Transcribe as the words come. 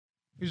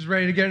Who's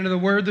ready to get into the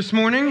Word this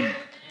morning?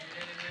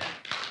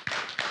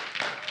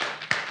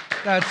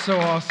 That's so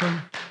awesome.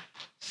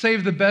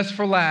 Save the best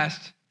for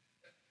last.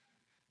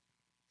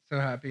 So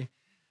happy.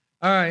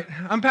 All right,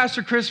 I'm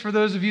Pastor Chris. For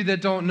those of you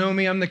that don't know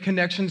me, I'm the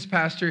Connections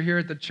Pastor here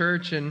at the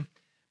church, and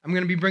I'm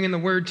going to be bringing the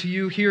Word to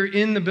you here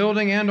in the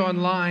building and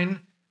online.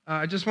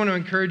 I just want to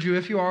encourage you,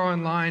 if you are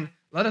online,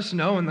 let us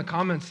know in the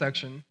comments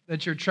section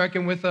that you're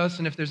trekking with us,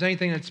 and if there's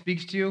anything that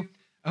speaks to you,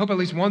 I hope at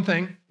least one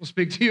thing will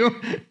speak to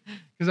you,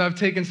 because I've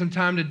taken some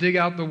time to dig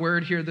out the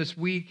Word here this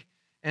week.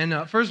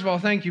 And first of all,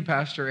 thank you,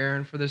 Pastor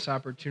Aaron, for this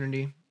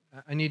opportunity.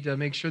 I need to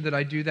make sure that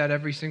I do that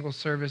every single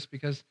service,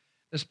 because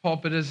this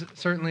pulpit is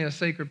certainly a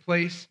sacred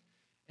place,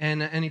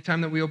 and any time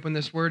that we open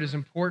this Word is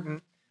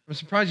important. I'm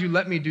surprised you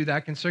let me do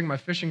that, considering my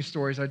fishing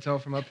stories I tell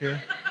from up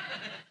here.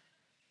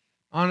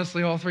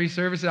 Honestly, all three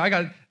services, I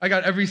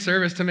got every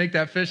service to make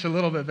that fish a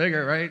little bit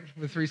bigger, right,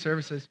 with three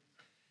services.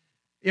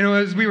 You know,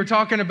 as we were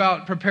talking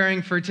about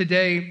preparing for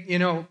today, you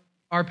know,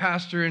 our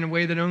pastor, in a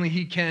way that only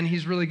he can,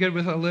 he's really good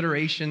with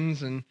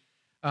alliterations. And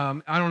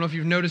I don't know if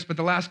you've noticed, but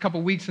the last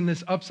couple weeks in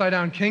this Upside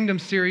Down Kingdom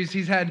series,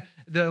 he's had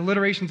the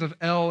alliterations of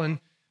L. And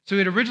so he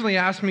had originally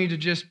asked me to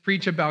just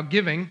preach about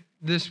giving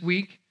this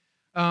week,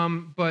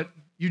 but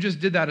you just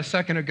did that a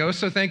second ago,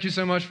 so thank you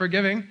so much for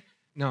giving.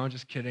 No, I'm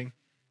just kidding.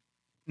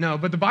 No,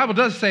 but the Bible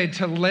does say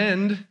to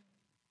lend,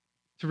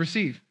 to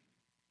receive.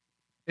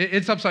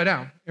 It's upside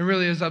down. It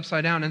really is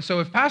upside down. And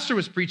so if Pastor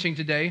was preaching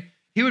today,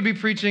 he would be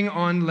preaching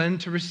on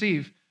lend to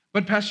receive.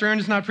 But Pastor Aaron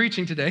is not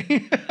preaching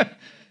today.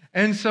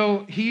 And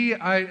so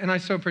I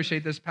so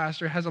appreciate this,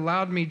 Pastor, has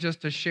allowed me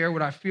just to share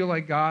what I feel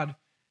like God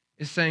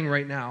is saying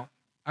right now.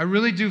 I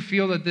really do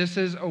feel that this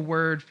is a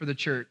word for the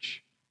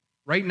church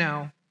right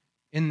now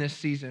in this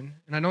season.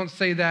 And I don't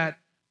say that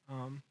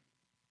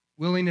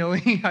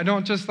willy-nilly. I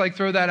don't just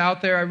throw that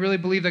out there. I really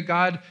believe that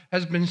God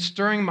has been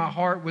stirring my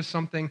heart with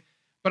something.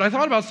 But I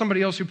thought about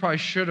somebody else who probably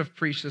should have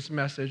preached this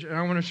message, and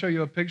I want to show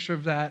you a picture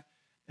of that,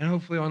 and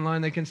hopefully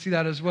online they can see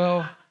that as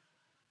well.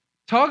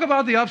 Talk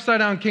about the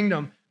upside-down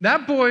kingdom.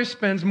 That boy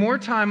spends more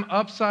time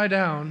upside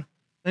down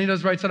than he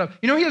does right side up.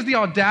 You know, he has the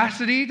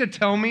audacity to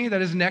tell me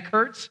that his neck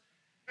hurts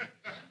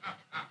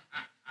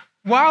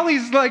while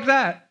he's like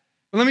that.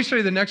 Well, let me show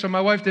you the next one.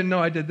 My wife didn't know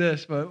I did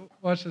this, but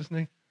watch this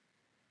thing.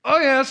 Oh,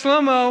 yeah,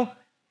 slow-mo.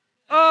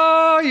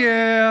 Oh,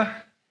 yeah.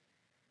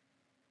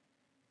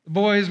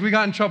 Boys, we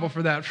got in trouble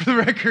for that, for the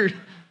record.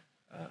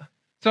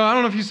 So I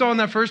don't know if you saw in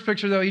that first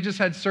picture, though, he just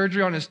had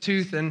surgery on his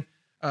tooth, and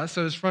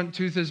so his front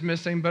tooth is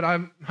missing. But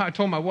I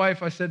told my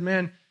wife, I said,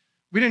 man,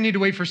 we didn't need to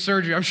wait for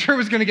surgery. I'm sure it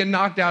was going to get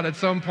knocked out at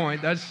some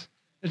point. It's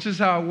just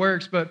how it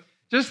works. But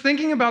just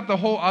thinking about the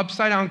whole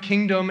upside-down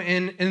kingdom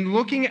and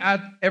looking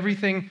at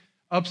everything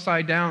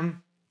upside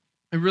down,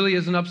 it really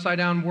is an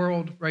upside-down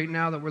world right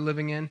now that we're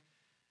living in.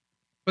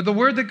 But the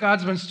word that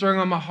God's been stirring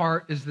on my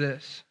heart is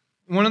this.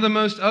 One of the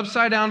most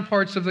upside-down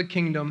parts of the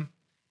kingdom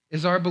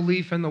is our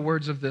belief in the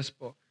words of this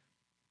book.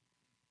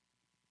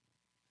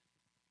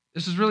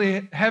 This is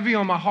really heavy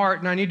on my heart,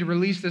 and I need to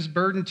release this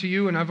burden to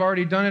you, and I've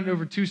already done it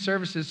over 2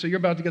 services, so you're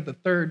about to get the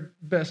third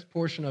best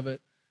portion of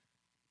it.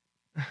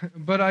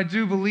 But I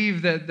do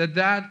believe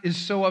that is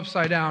so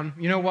upside down.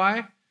 You know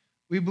why?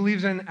 We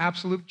believe in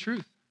absolute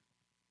truth.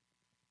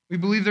 We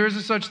believe there is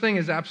a such thing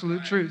as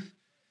absolute truth.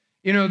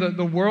 You know,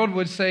 the world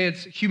would say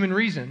it's human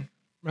reason,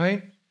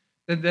 right?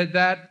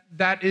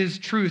 That is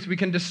truth. We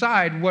can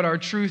decide what our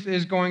truth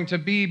is going to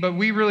be, but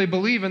we really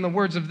believe in the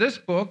words of this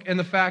book and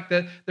the fact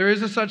that there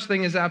is a such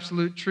thing as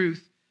absolute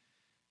truth.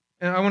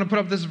 And I want to put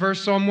up this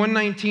verse. Psalm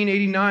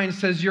 119:89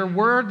 says, "Your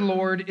word,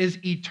 Lord,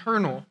 is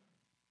eternal.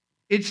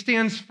 It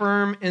stands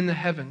firm in the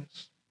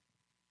heavens."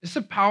 It's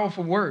a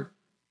powerful word.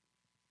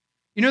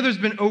 You know, there's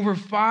been over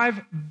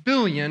 5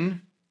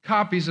 billion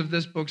copies of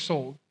this book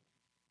sold.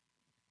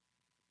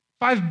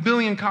 5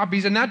 billion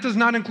copies, and that does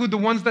not include the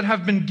ones that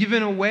have been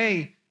given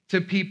away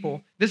to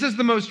people. This is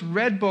the most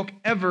read book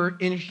ever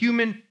in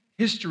human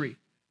history,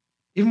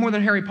 even more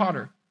than Harry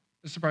Potter,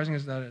 as surprising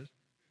as that is.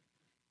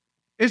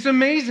 It's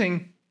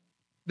amazing,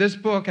 this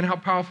book, and how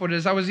powerful it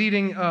is. I was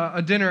eating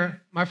a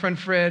dinner, my friend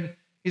Fred,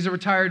 he's a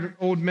retired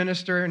old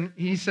minister, and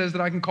he says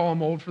that I can call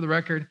him old for the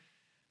record.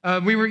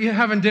 We were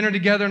having dinner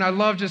together, and I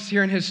love just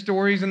hearing his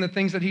stories and the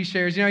things that he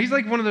shares. You know, he's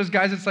like one of those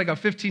guys that's like a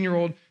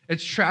 15-year-old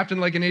that's trapped in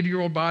like an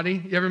 80-year-old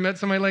body. You ever met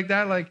somebody like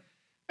that? Like,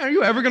 are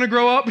you ever going to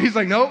grow up? He's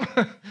like, nope,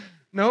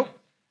 nope.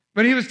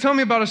 But he was telling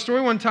me about a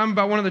story one time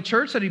about one of the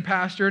church that he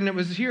pastored, and it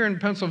was here in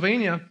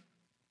Pennsylvania,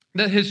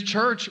 that his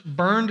church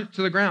burned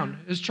to the ground.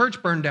 His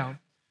church burned down.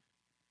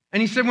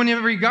 And he said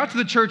whenever he got to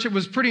the church, it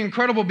was pretty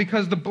incredible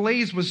because the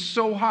blaze was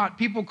so hot.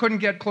 People couldn't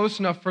get close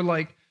enough for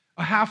like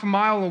a half a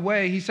mile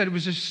away. He said it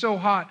was just so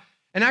hot.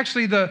 And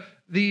actually the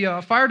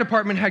fire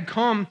department had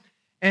come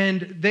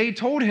and they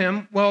told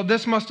him, well,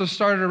 this must have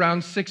started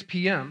around 6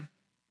 p.m.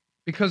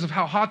 because of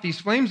how hot these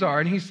flames are.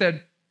 And he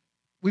said,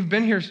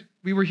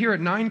 we were here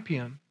at 9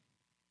 p.m.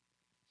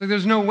 So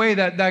there's no way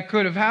that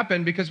could have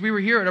happened because we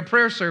were here at a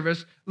prayer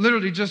service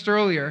literally just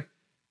earlier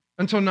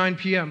until 9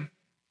 p.m.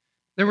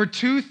 There were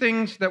 2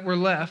 things that were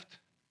left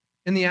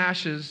in the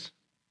ashes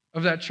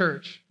of that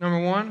church. Number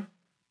one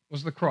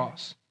was the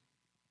cross,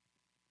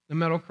 the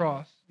metal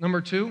cross.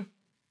 Number two,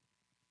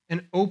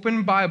 an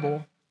open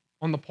Bible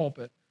on the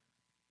pulpit.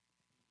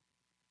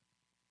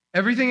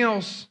 Everything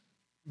else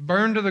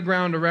burned to the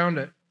ground around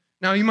it.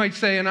 Now, you might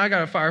say, and I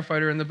got a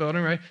firefighter in the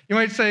building, right? You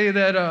might say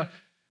that,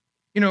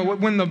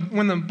 when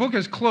the book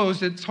is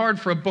closed, it's hard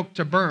for a book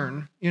to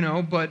burn,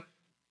 but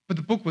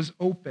the book was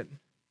open.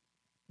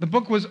 The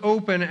book was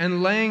open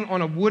and laying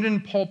on a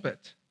wooden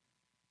pulpit,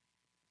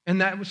 and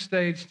that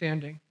stayed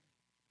standing.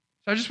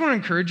 So I just want to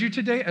encourage you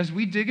today, as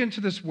we dig into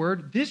this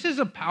word, this is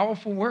a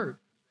powerful word.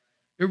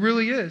 It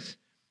really is.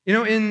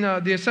 In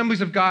the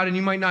Assemblies of God, and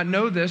you might not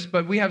know this,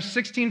 but we have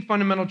 16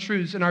 fundamental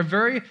truths, and our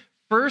very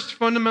first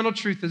fundamental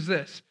truth is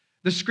this: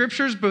 the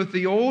scriptures, both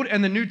the Old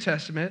and the New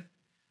Testament,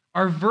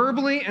 are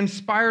verbally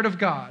inspired of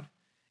God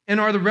and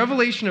are the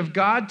revelation of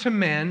God to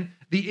man,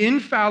 the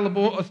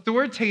infallible,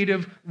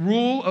 authoritative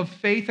rule of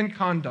faith and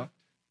conduct.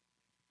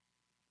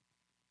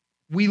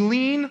 We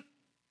lean,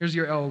 here's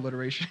your L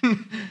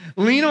alliteration,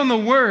 lean on the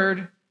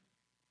word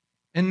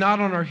and not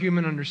on our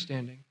human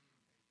understanding.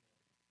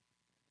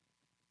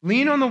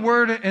 Lean on the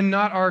word and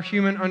not our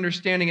human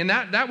understanding. And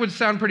that would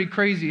sound pretty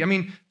crazy.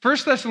 1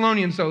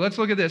 Thessalonians, though, let's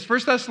look at this.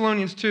 1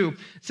 Thessalonians 2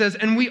 says,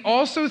 "And we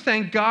also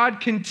thank God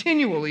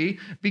continually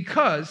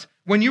because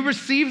when you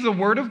received the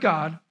word of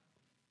God,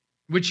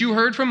 which you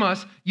heard from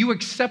us, you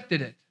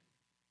accepted it.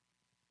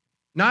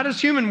 Not as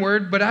human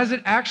word, but as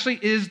it actually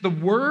is the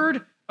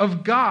word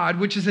of God,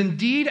 which is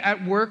indeed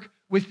at work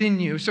within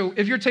you." So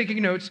if you're taking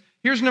notes,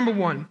 here's number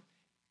one: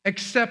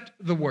 accept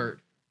the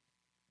word.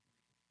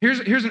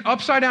 Here's an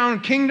upside-down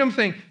kingdom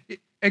thing.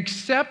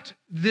 Accept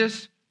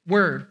this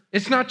word.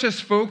 It's not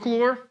just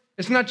folklore.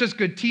 It's not just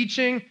good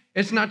teaching.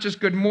 It's not just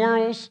good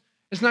morals.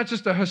 It's not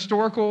just a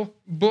historical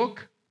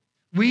book.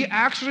 We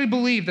actually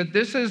believe that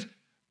this is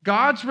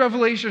God's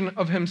revelation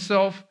of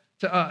himself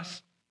to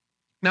us.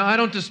 Now, I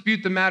don't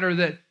dispute the matter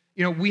that,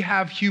 we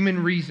have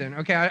human reason,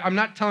 okay? I'm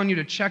not telling you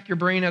to check your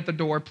brain at the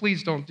door.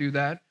 Please don't do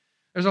that.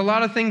 There's a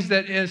lot of things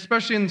that,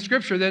 especially in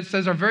Scripture, that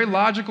says are very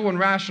logical and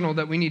rational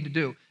that we need to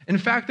do. In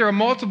fact, there are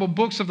multiple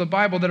books of the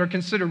Bible that are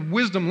considered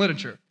wisdom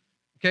literature,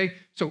 okay?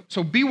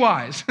 So be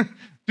wise.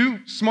 Do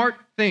smart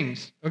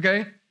things,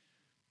 okay?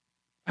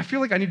 I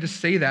feel like I need to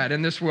say that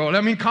in this world.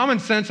 Common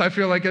sense, I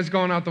feel like, is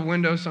going out the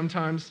window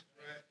sometimes.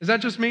 Is that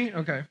just me?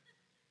 Okay.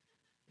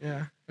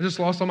 Yeah, I just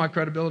lost all my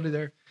credibility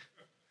there.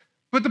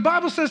 But the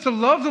Bible says to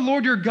love the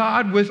Lord your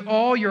God with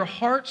all your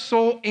heart,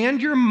 soul, and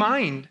your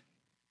mind.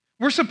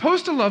 We're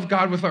supposed to love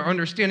God with our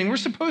understanding. We're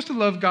supposed to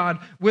love God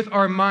with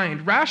our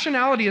mind.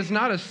 Rationality is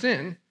not a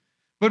sin,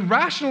 but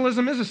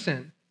rationalism is a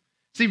sin.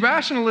 See,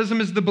 rationalism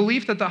is the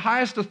belief that the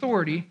highest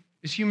authority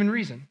is human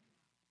reason.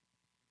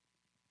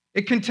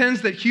 It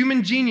contends that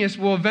human genius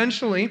will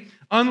eventually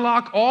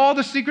unlock all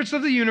the secrets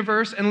of the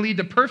universe and lead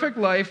to perfect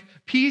life,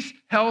 peace,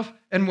 health,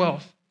 and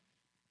wealth.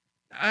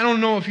 I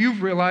don't know if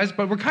you've realized,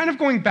 but we're kind of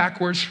going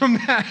backwards from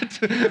that.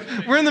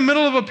 We're in the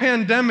middle of a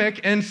pandemic,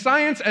 and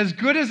science, as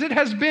good as it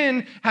has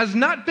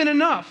not been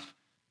enough.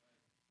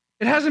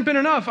 It hasn't been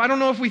enough. I don't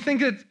know if we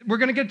think that we're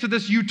going to get to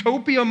this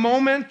utopia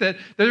moment, that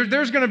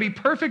there's going to be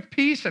perfect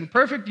peace and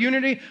perfect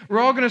unity. We're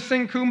all going to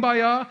sing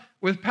Kumbaya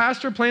with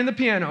Pastor playing the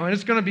piano, and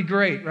it's going to be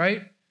great,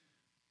 right?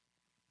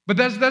 But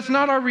that's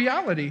not our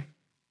reality.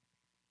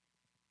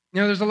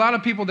 There's a lot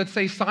of people that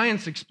say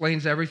science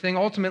explains everything.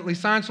 Ultimately,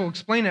 science will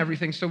explain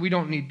everything, so we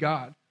don't need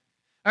God.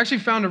 I actually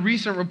found a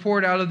recent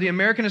report out of the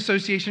American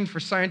Association for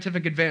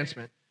Scientific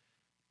Advancement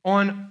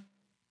on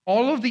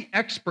all of the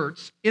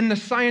experts in the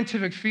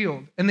scientific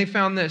field, and they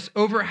found this: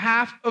 over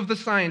half of the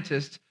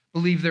scientists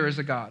believe there is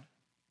a God.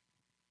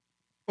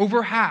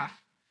 Over half.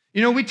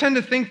 We tend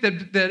to think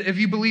that if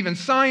you believe in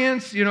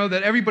science,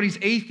 that everybody's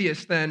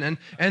atheist then,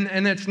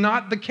 and that's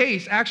not the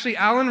case. Actually,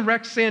 Alan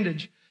Rex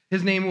Sandage,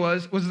 his name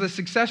was the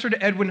successor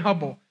to Edwin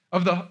Hubble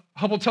of the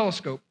Hubble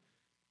telescope.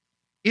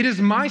 "It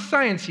is my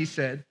science," he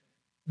said,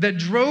 "that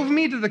drove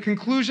me to the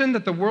conclusion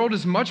that the world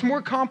is much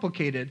more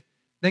complicated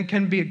than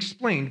can be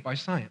explained by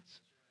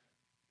science."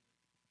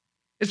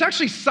 It's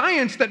actually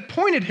science that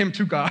pointed him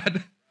to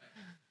God.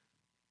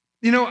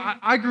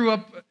 I grew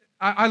up,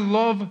 I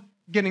love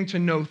getting to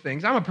know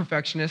things. I'm a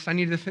perfectionist. I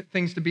needed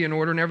things to be in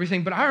order and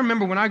everything. But I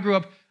remember when I grew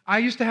up, I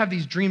used to have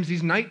these dreams,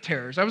 these night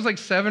terrors. I was like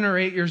 7 or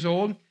 8 years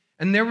old.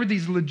 And there were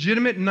these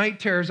legitimate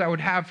night terrors I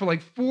would have for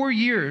like 4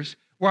 years,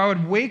 where I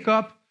would wake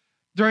up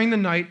during the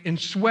night in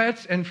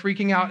sweats and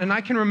freaking out. And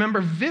I can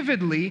remember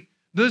vividly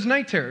those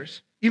night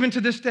terrors, even to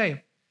this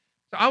day.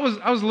 So I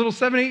was a little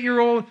 7,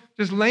 8-year-old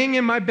just laying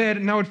in my bed,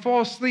 and I would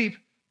fall asleep.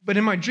 But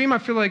in my dream, I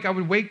feel like I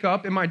would wake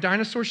up in my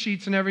dinosaur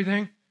sheets and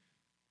everything,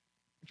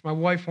 which my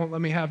wife won't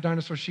let me have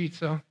dinosaur sheets,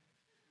 so.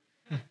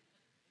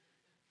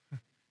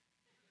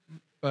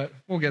 But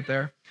we'll get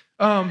there.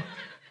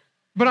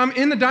 But I'm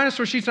in the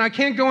dinosaur sheets, and I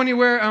can't go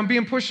anywhere. I'm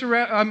being pushed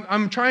around.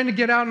 I'm trying to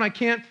get out, and I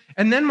can't.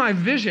 And then my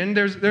vision,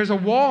 there's a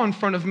wall in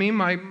front of me,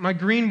 my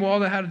green wall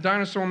that had a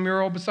dinosaur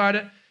mural beside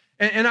it.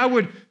 And I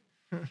was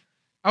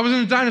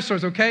in the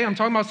dinosaurs, okay? I'm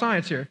talking about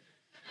science here.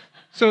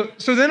 So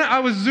then I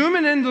was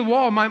zooming into the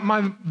wall.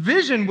 My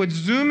vision would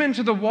zoom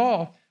into the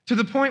wall to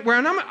the point where,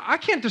 and I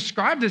can't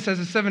describe this as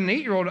a 7 and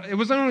 8-year-old. It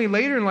was only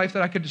later in life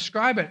that I could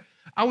describe it.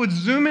 I would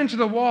zoom into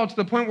the wall to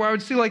the point where I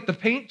would see like the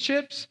paint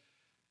chips.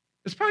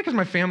 It's probably because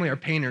my family are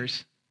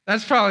painters.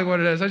 That's probably what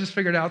it is. I just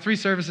figured it out. 3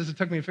 services it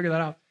took me to figure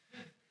that out.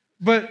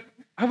 But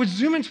I would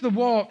zoom into the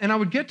wall, and I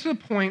would get to the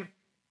point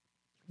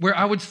where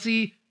I would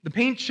see the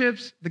paint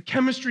chips, the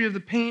chemistry of the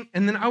paint,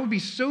 and then I would be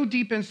so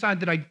deep inside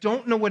that I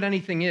don't know what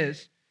anything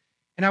is,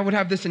 and I would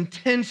have this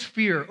intense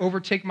fear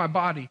overtake my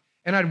body,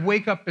 and I'd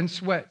wake up in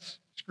sweats,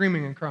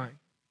 screaming and crying.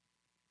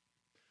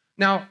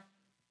 Now,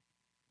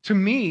 to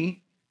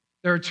me,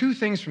 there are 2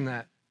 things from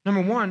that.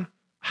 Number 1,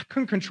 I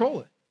couldn't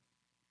control it.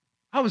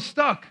 I was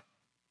stuck.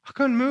 I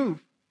couldn't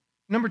move.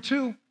 Number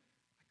 2, I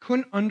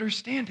couldn't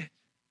understand it.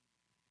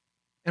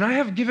 And I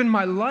have given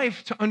my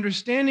life to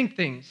understanding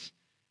things.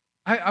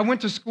 I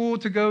went to school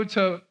to go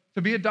to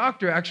be a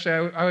doctor,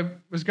 actually. I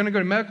was going to go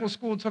to medical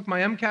school, took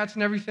my MCATs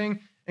and everything,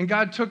 and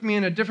God took me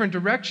in a different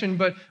direction,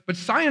 but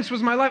science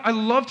was my life. I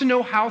love to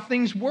know how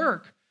things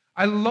work.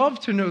 I love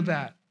to know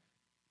that.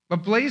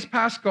 But Blaise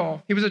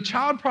Pascal, he was a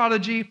child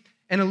prodigy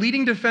and a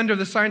leading defender of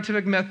the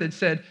scientific method,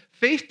 said,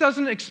 faith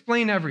doesn't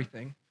explain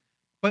everything,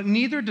 but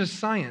neither does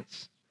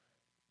science.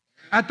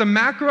 At the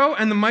macro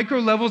and the micro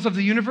levels of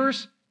the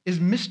universe is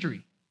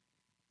mystery.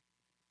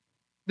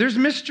 There's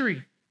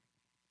mystery.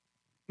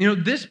 You know,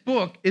 this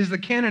book is the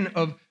canon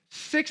of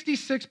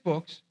 66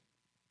 books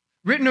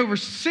written over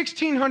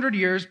 1,600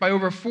 years by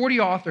over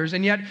 40 authors,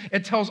 and yet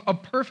it tells a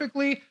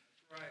perfectly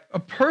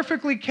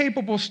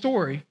capable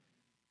story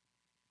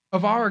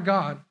of our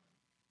God.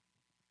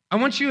 I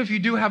want you, if you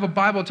do have a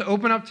Bible, to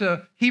open up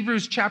to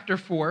Hebrews chapter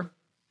 4.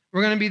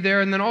 We're going to be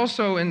there, and then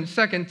also in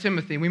 2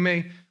 Timothy. We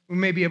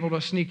may be able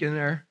to sneak in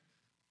there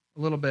a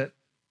little bit.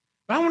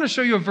 But I want to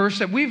show you a verse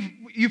that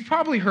you've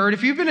probably heard.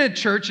 If you've been at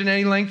church in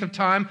any length of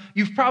time,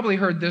 you've probably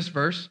heard this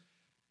verse.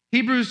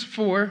 Hebrews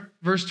 4,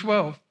 verse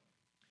 12.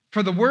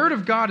 For the word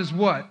of God is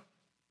what?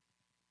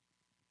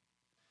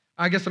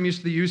 I guess I'm used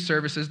to the youth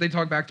services. They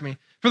talk back to me.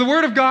 For the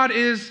word of God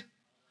is,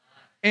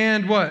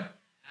 and what?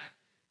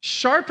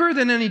 Sharper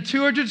than any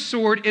two-edged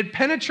sword. It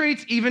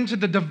penetrates even to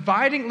the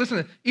dividing,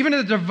 even to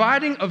the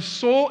dividing of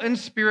soul and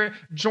spirit,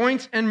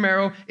 joints and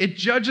marrow. It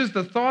judges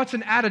the thoughts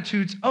and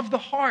attitudes of the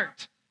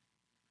heart.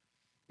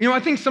 You know, I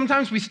think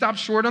sometimes we stop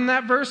short on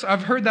that verse.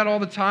 I've heard that all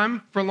the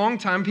time. For a long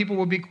time, people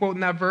will be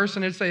quoting that verse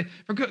and it'd say,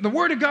 the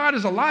word of God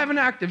is alive and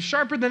active,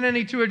 sharper than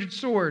any two-edged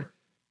sword.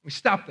 We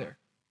stop there.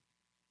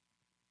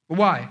 But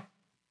why?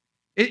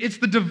 It's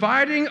the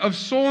dividing of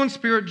soul and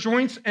spirit,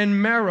 joints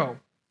and marrow.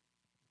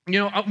 You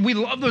know, we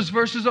love those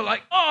verses that are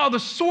like, oh, the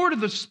sword of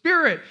the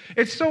Spirit.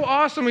 It's so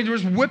awesome. We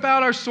just whip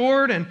out our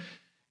sword and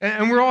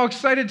we're all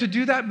excited to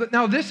do that. But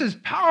now this is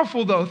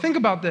powerful, though. Think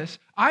about this.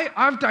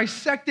 I've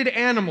dissected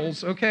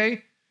animals,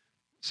 okay?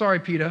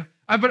 Sorry, PETA.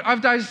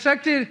 I've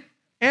dissected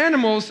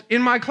animals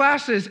in my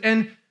classes,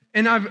 and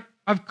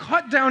I've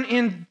cut down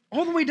in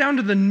all the way down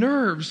to the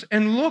nerves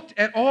and looked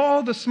at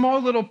all the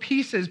small little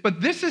pieces.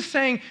 But this is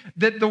saying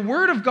that the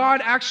Word of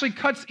God actually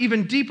cuts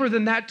even deeper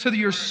than that to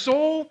your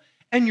soul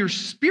and your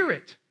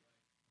spirit.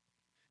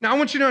 Now, I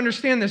want you to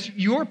understand this.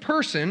 Your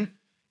person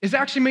is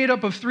actually made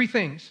up of 3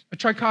 things, a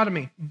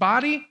trichotomy: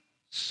 body,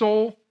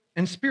 soul,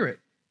 and spirit.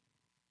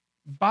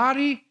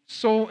 Body,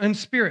 soul, and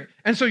spirit.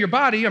 And so your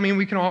body, I mean,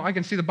 I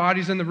can see the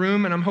bodies in the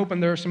room, and I'm hoping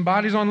there are some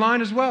bodies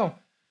online as well.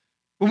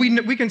 But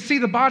we can see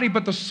the body,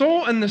 but the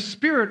soul and the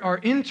spirit are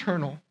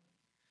internal.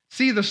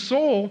 See, the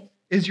soul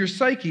is your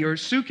psyche, or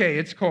suke,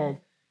 it's called.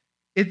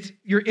 It's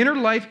your inner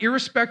life,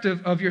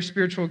 irrespective of your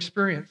spiritual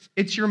experience.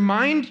 It's your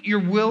mind, your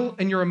will,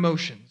 and your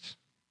emotions.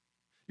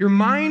 Your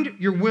mind,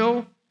 your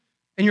will,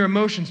 and your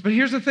emotions. But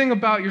here's the thing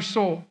about your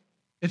soul.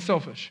 It's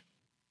selfish.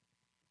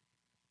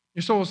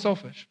 Your soul is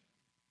selfish.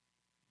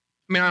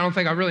 I mean, I don't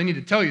think I really need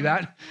to tell you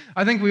that.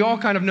 I think we all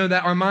kind of know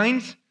that. Our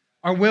minds,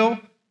 our will,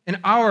 and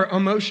our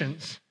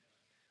emotions.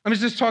 Let me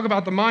just talk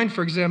about the mind,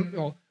 for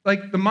example.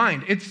 Like the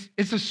mind, it's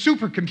a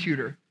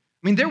supercomputer.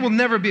 I mean, there will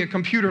never be a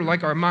computer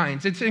like our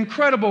minds. It's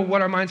incredible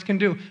what our minds can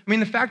do. I mean,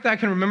 the fact that I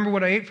can remember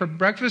what I ate for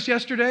breakfast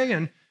yesterday,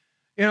 and,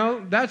 you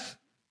know, that's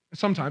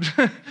sometimes.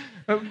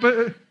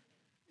 But,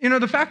 you know,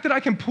 the fact that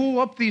I can pull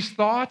up these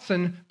thoughts,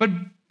 but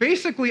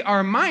basically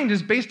our mind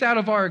is based out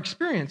of our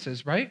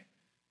experiences, right?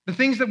 The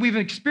things that we've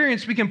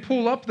experienced, we can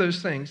pull up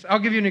those things. I'll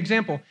give you an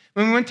example.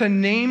 When we went to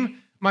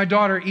name my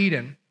daughter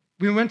Eden,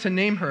 we went to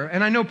name her,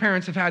 and I know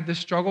parents have had this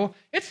struggle.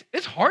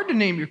 It's hard to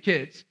name your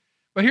kids.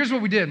 But here's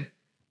what we did.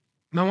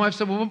 My wife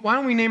said, well, why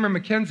don't we name her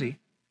Mackenzie?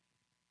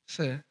 I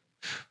said,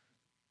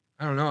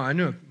 I don't know. I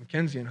knew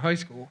Mackenzie in high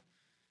school.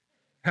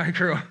 That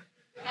girl,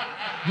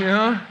 you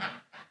know?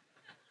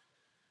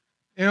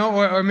 You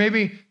know, or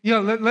maybe, you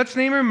know, let's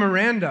name her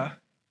Miranda.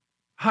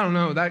 I don't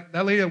know.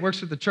 That lady that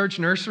works at the church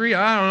nursery,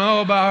 I don't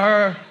know about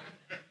her.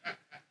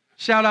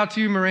 Shout out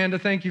to you, Miranda.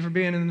 Thank you for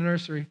being in the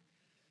nursery.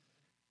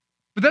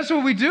 But that's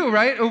what we do,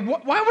 right?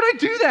 Why would I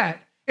do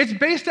that? It's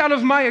based out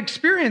of my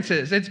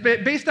experiences. It's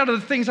based out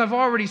of the things I've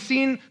already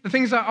seen, the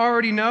things I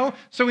already know.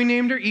 So we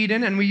named her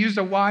Eden, and we used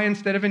a Y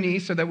instead of an E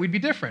so that we'd be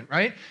different,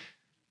 right?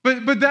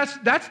 But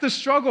that's the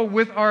struggle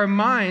with our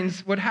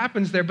minds, what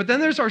happens there. But then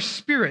there's our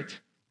spirit,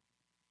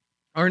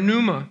 our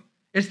pneuma.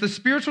 It's the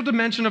spiritual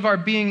dimension of our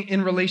being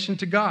in relation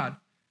to God.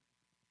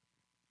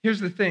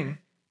 Here's the thing.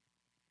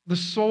 The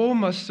soul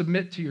must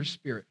submit to your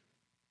spirit.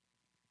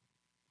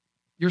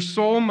 Your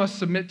soul must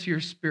submit to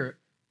your spirit.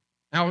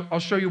 Now, I'll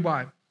show you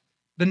why.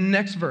 The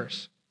next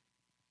verse.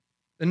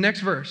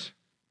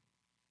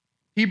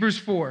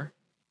 Hebrews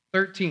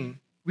 4:13.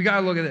 We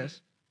got to look at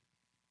this.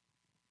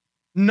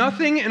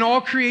 Nothing in all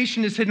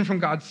creation is hidden from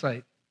God's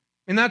sight.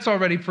 And that's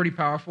already pretty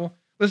powerful.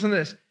 Listen to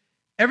this.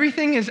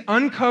 Everything is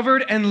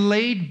uncovered and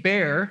laid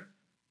bare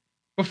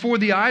before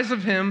the eyes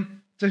of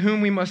him to whom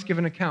we must give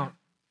an account.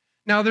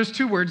 Now, there's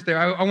two words there.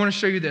 I want to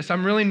show you this.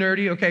 I'm really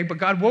nerdy, okay? But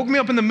God woke me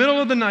up in the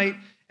middle of the night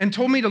and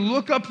told me to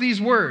look up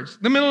these words.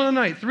 The middle of the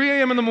night, 3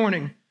 a.m. in the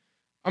morning.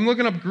 I'm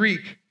looking up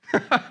Greek.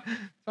 Talk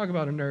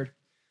about a nerd.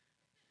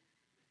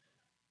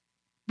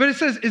 But it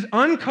says, is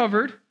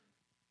uncovered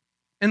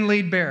and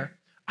laid bare.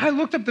 I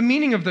looked up the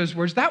meaning of those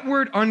words. That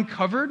word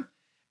uncovered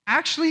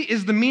actually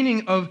is the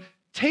meaning of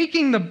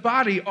taking the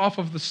body off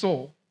of the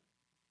soul,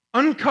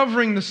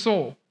 uncovering the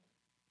soul.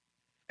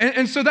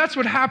 And so that's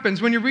what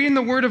happens when you're reading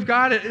the word of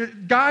God.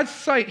 God's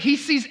sight, he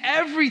sees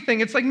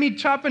everything. It's like me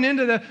chopping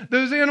into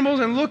those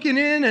animals and looking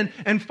in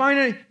and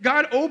finding.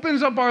 God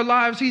opens up our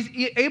lives. He's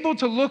able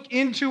to look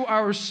into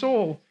our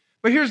soul.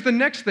 But here's the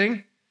next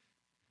thing.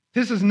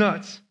 This is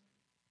nuts.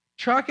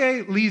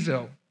 Trake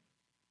lizo.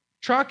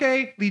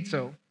 Trake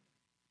lizo.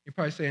 You're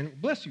probably saying,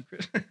 bless you,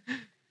 Chris.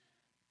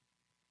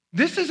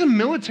 This is a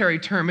military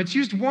term. It's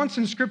used once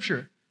in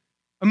Scripture.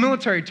 A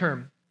military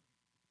term.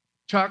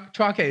 Trake,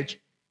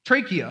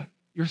 trachea,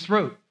 your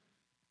throat.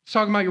 It's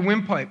talking about your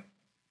windpipe.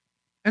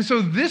 And so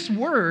this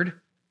word,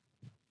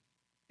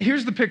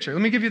 here's the picture.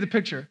 Let me give you the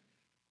picture.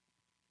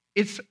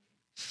 It's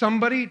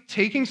somebody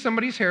taking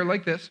somebody's hair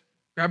like this,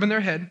 grabbing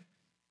their head,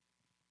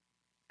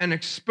 and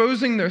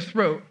exposing their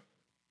throat.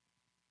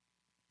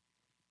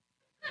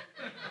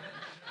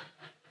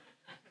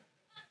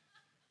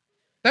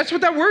 That's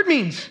what that word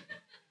means.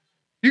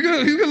 You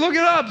can look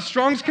it up,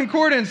 Strong's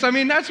Concordance. I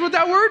mean, that's what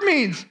that word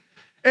means.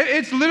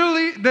 It's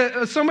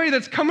literally somebody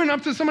that's coming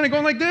up to somebody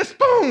going like this,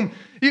 boom.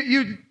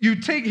 You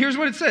take, here's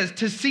what it says,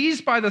 to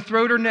seize by the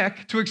throat or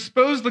neck, to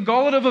expose the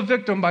gullet of a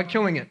victim by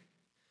killing it.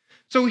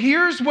 So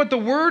here's what the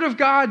word of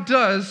God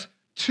does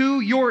to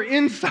your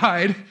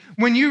inside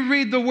when you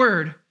read the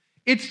word.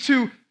 It's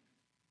to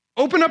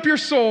open up your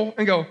soul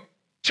and go,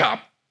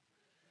 chop.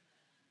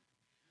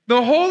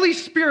 The Holy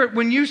Spirit,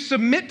 when you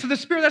submit to the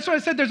Spirit, that's why I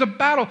said there's a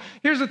battle.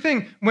 Here's the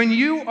thing, when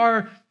you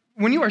are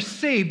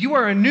saved, you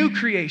are a new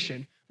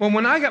creation. Well,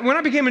 when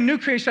I became a new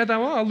creation, I thought,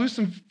 well, I'll lose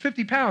some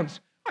 50 pounds.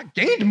 I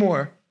gained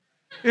more,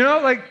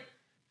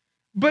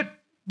 but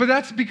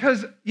that's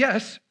because,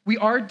 yes, we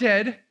are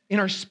dead in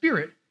our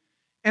spirit,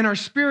 and our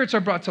spirits are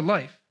brought to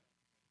life.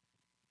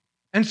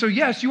 And so,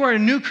 yes, you are a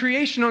new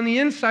creation on the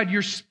inside.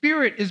 Your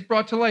spirit is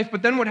brought to life,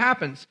 but then what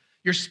happens?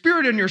 Your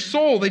spirit and your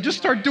soul, they just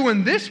start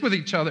doing this with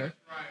each other.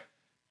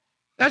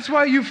 That's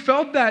why you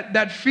felt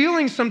that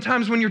feeling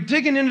sometimes when you're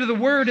digging into the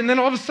word, and then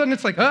all of a sudden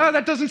it's like,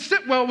 that doesn't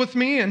sit well with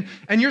me, and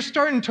you're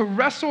starting to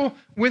wrestle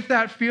with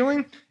that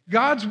feeling.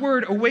 God's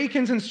word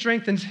awakens and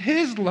strengthens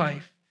his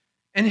life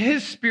and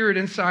his spirit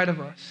inside of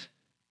us.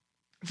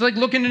 It's like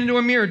looking into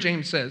a mirror,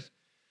 James says.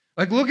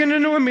 Like looking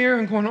into a mirror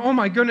and going, oh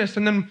my goodness,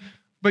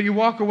 but you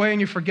walk away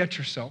and you forget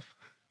yourself.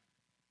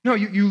 No,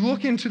 you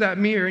look into that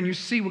mirror and you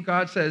see what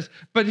God says.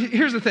 But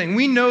here's the thing.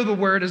 We know the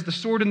word as the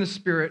sword in the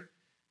spirit.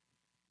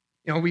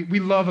 We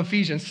love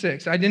Ephesians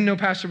 6. I didn't know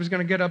Pastor was going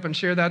to get up and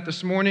share that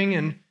this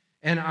morning,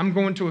 and I'm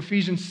going to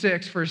Ephesians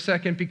 6 for a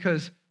second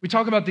because we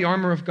talk about the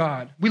armor of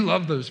God. We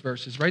love those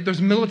verses, right?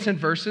 Those militant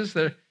verses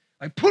that are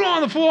like, put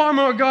on the full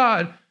armor of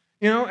God,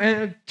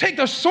 and take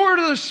the sword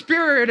of the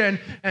Spirit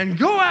and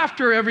go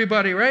after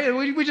everybody, right?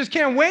 We just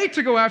can't wait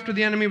to go after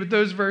the enemy with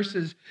those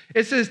verses.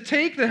 It says,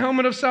 take the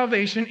helmet of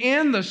salvation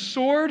and the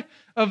sword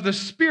of the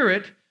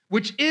Spirit,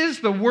 which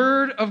is the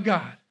word of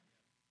God.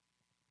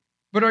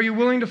 But are you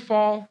willing to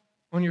fall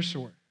on your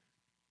sword?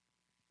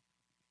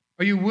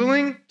 Are you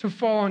willing to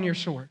fall on your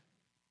sword?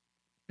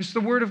 It's the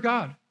word of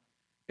God.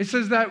 It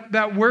says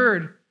that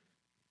word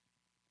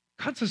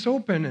cuts us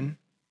open and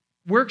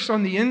works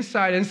on the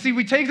inside. And see,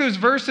 we take those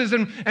verses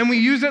and we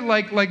use it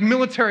like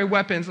military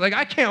weapons. Like,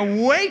 I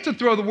can't wait to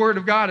throw the word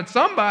of God at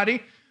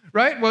somebody,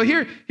 right? Well,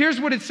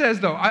 here's what it says,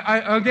 though.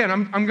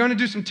 I'm going to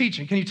do some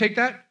teaching. Can you take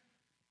that?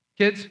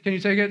 Kids, can you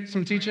take it?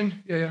 Some teaching?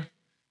 Yeah.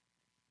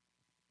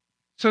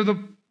 So the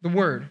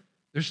word.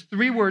 There's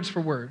 3 words for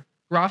word.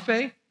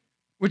 Graphe,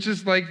 which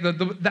is like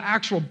the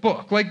actual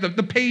book, like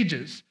the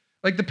pages,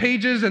 like the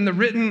pages and the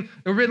written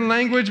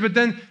language. But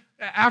then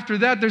after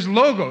that, there's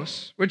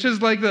logos, which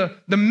is like the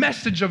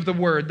message of the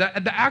word,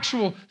 the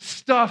actual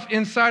stuff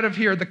inside of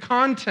here, the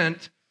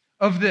content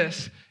of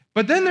this.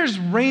 But then there's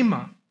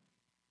rhema.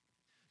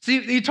 See,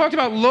 he talked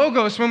about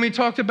logos when we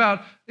talked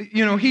about,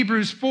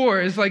 Hebrews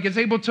 4 is like it's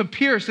able to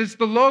pierce. It's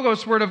the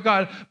logos word of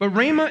God. But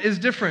rhema is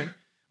different.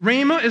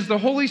 Rhema is the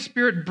Holy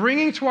Spirit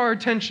bringing to our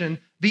attention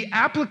the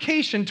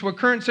application to a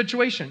current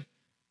situation,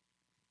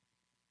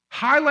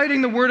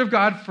 highlighting the word of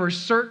God for a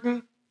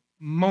certain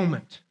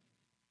moment.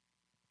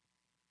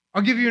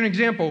 I'll give you an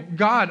example.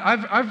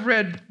 I've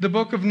read the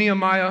book of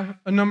Nehemiah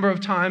a number of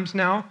times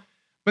now,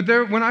 but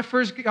when I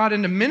first got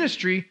into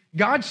ministry,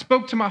 God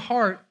spoke to my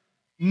heart,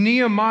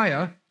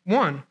 Nehemiah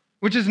 1,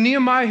 which is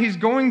Nehemiah, he's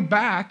going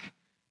back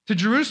to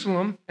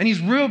Jerusalem, and he's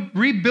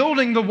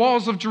rebuilding the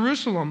walls of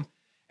Jerusalem.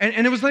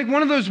 And it was like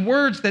one of those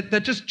words that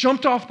just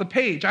jumped off the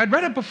page. I'd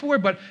read it before,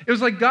 but it was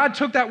like God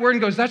took that word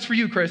and goes, that's for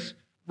you, Chris,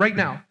 right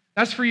now.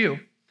 That's for you.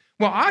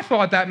 Well, I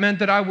thought that meant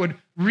that I would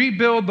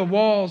rebuild the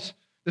walls,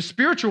 the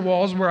spiritual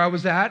walls where I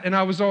was at, and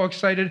I was all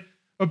excited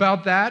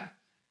about that.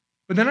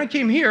 But then I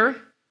came here,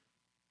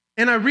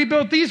 and I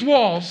rebuilt these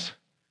walls.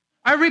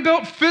 I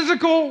rebuilt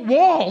physical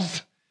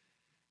walls.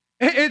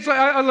 It's like,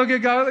 I look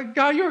at God, like,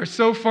 God, you're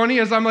so funny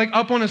as I'm like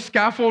up on a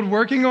scaffold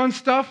working on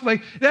stuff.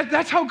 Like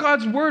that's how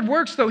God's word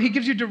works, though. He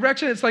gives you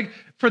direction. It's like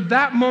for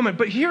that moment.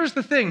 But here's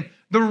the thing.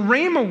 The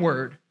rhema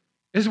word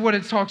is what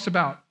it talks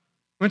about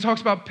when it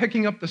talks about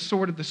picking up the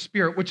sword of the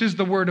Spirit, which is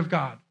the word of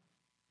God.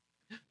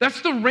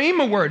 That's the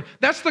rhema word.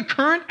 That's the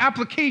current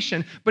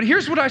application. But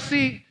here's what I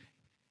see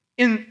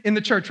in the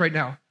church right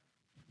now.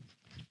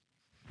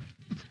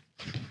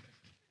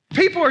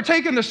 People are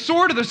taking the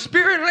sword of the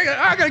Spirit and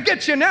I'm going to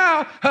get you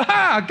now.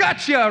 Ha-ha,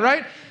 gotcha,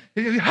 right?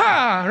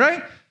 Ha,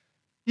 right?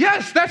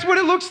 Yes, that's what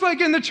it looks like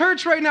in the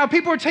church right now.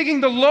 People are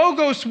taking the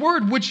logos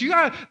word, which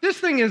this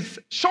thing is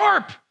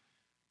sharp.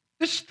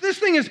 This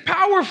thing is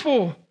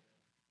powerful.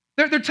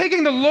 They're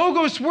taking the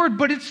logos word,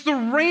 but it's the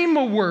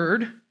rhema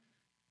word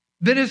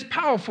that is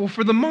powerful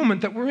for the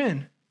moment that we're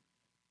in.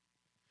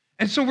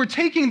 And so we're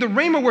taking the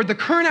rhema word, the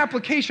current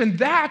application.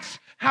 That's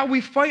how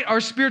we fight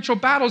our spiritual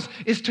battles,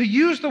 is to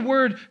use the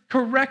word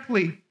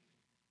correctly.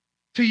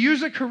 To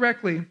use it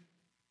correctly.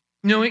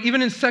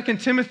 Even in 2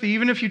 Timothy,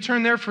 even if you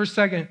turn there for a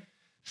second,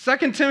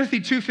 2 Timothy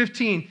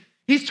 2:15,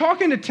 he's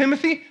talking to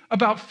Timothy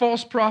about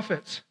false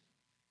prophets.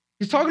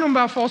 He's talking to him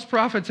about false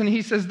prophets, and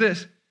he says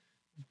this,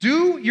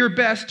 do your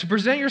best to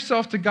present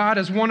yourself to God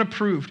as one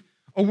approved,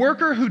 a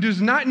worker who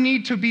does not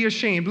need to be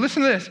ashamed.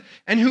 Listen to this,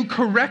 and who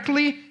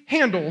correctly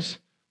handles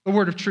the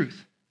word of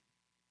truth.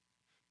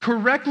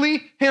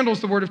 Correctly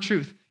handles the word of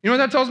truth. You know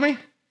what that tells me?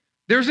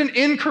 There's an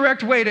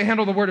incorrect way to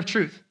handle the word of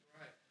truth.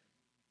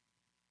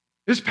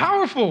 It's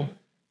powerful.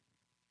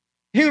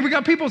 We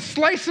got people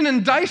slicing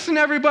and dicing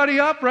everybody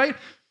up, right?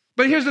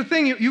 But here's the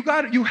thing,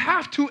 you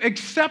have to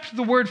accept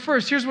the word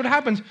first. Here's what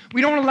happens.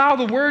 We don't allow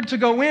the word to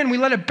go in. We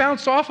let it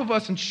bounce off of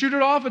us and shoot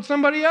it off at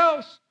somebody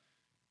else.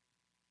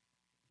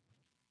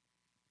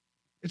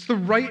 It's the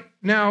right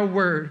now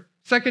word.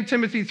 2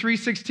 Timothy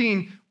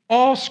 3:16,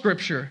 all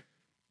scripture.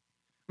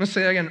 I'm going to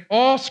say that again,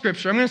 all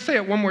scripture. I'm going to say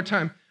it one more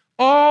time.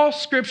 All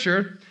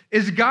scripture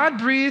is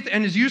God-breathed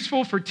and is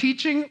useful for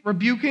teaching,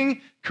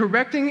 rebuking,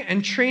 correcting,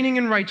 and training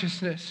in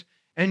righteousness.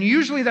 And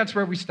usually that's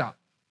where we stop.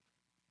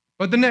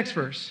 But the next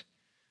verse,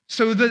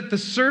 so that the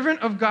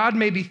servant of God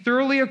may be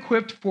thoroughly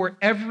equipped for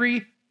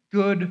every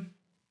good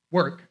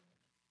work.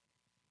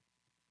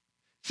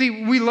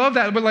 See, we love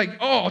that. We're like,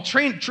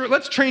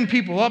 let's train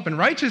people up in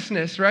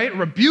righteousness, right?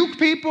 Rebuke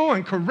people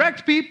and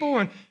correct people.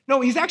 And no,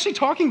 he's actually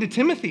talking to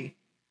Timothy.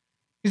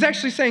 He's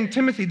actually saying,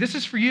 Timothy, this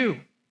is for you.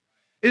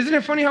 Isn't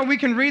it funny how we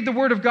can read the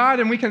word of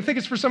God and we can think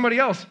it's for somebody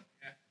else?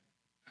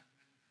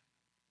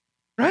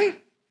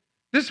 Right?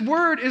 This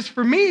word is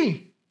for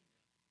me.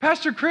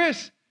 Pastor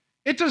Chris,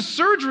 it does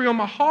surgery on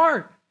my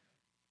heart.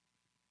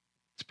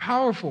 It's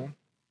powerful.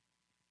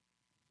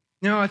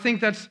 I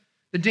think that's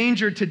the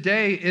danger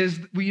today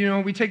is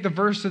we take the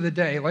verse of the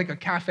day, like a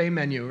cafe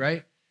menu,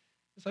 right?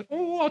 It's like,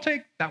 I'll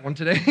take that one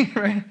today,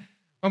 right?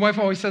 My wife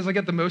always says I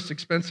get the most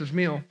expensive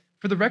meal.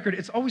 For the record,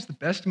 it's always the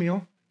best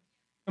meal.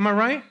 Am I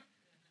right?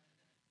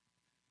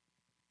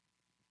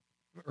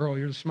 Earl,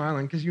 you're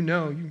smiling because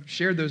you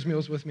shared those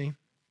meals with me.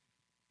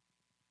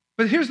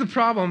 But here's the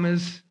problem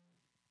is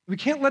we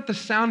can't let the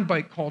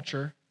soundbite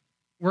culture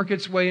work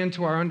its way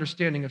into our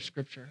understanding of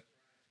Scripture.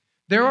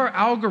 There are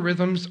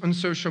algorithms on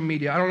social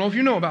media. I don't know if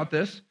you know about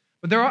this,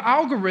 but there are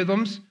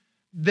algorithms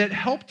that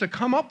help to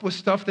come up with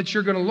stuff that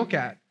you're going to look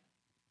at.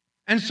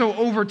 And so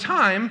over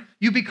time,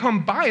 you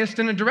become biased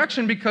in a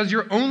direction because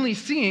you're only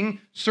seeing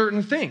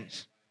certain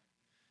things.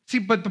 See,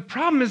 but the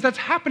problem is that's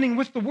happening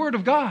with the Word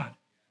of God.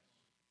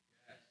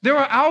 There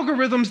are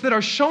algorithms that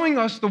are showing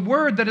us the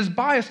word that is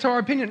biased to our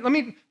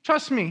opinion.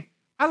 Trust me,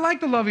 I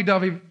like the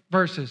lovey-dovey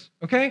verses,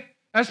 okay?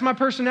 That's my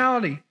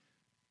personality.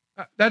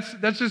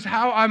 That's just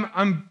how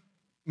I'm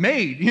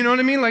made, you know what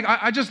I mean? Like,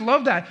 I just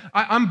love that.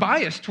 I'm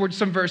biased towards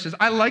some verses.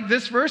 I like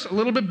this verse a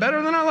little bit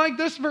better than I like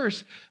this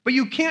verse. But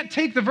you can't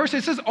take the verse.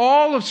 It says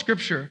all of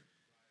Scripture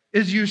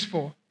is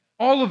useful,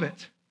 all of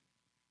it.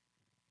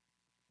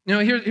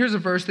 Here's a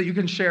verse that you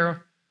can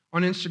share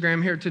on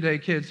Instagram here today,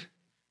 kids.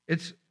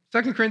 It's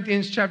 2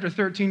 Corinthians chapter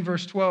 13,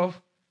 verse 12.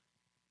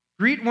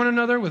 Greet one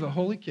another with a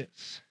holy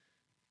kiss.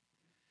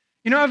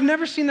 I've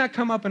never seen that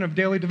come up in a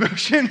daily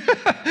devotion.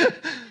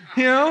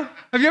 Have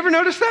you ever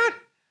noticed that?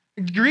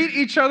 Greet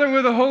each other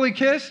with a holy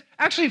kiss.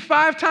 Actually,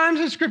 5 times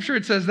in Scripture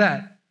it says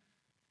that.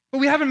 But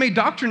we haven't made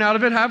doctrine out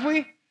of it, have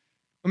we?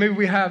 Well, maybe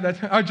we have.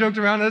 I joked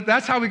around.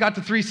 That's how we got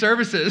to 3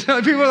 services.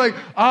 People are like,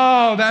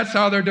 oh, that's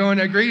how they're doing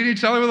it. Greet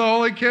each other with a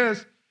holy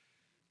kiss.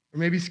 Or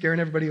maybe scaring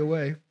everybody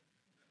away.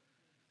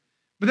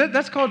 But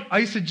that's called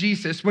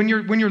eisegesis. When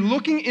you're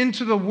looking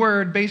into the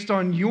word based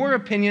on your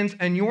opinions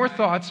and your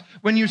thoughts,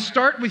 when you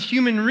start with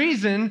human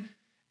reason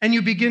and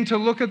you begin to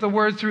look at the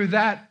word through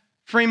that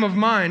frame of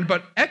mind.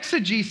 But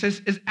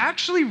exegesis is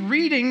actually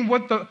reading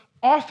what the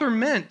author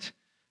meant.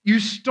 You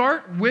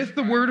start with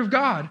the word of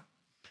God.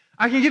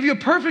 I can give you a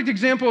perfect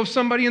example of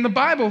somebody in the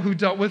Bible who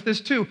dealt with this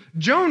too.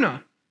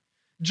 Jonah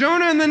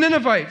and the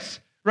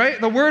Ninevites,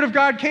 right? The word of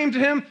God came to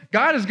him.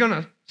 God is going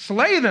to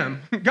slay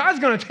them. God's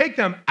going to take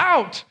them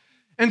out.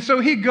 And so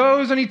he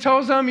goes and he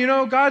tells them,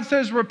 God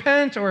says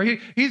repent, or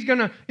he's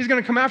gonna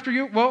come after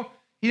you. Well,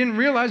 he didn't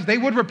realize they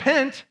would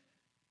repent.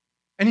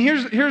 And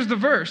here's the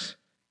verse,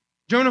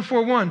 Jonah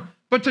 4:1.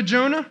 But to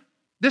Jonah,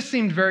 this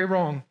seemed very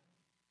wrong,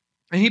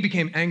 and he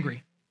became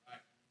angry.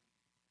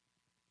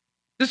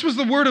 This was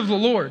the word of the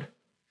Lord.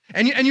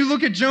 And you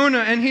look at Jonah,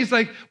 and he's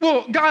like,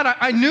 well, God,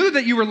 I knew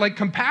that you were like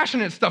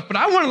compassionate stuff, but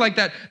I wanted like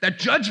that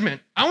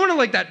judgment. I wanted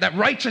like that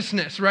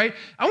righteousness, right?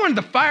 I wanted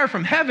the fire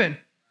from heaven.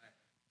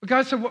 But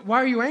God said,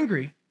 why are you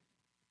angry?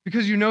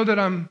 Because you know that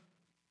I'm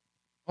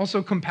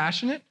also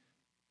compassionate?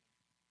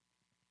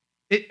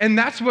 And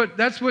that's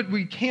what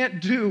we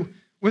can't do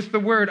with the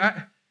word.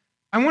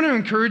 I want to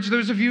encourage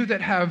those of you that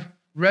have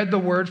read the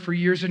word for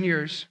years and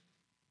years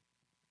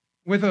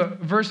with a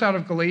verse out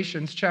of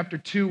Galatians chapter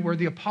 2 where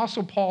the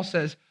Apostle Paul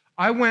says,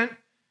 I went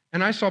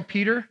and I saw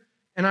Peter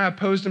and I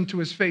opposed him to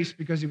his face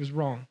because he was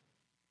wrong.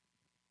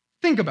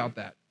 Think about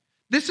that.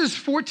 This is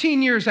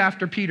 14 years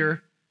after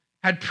Peter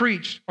had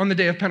preached on the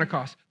day of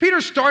Pentecost.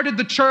 Peter started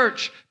the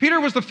church.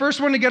 Peter was the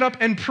first one to get up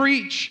and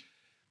preach.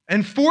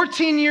 And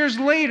 14 years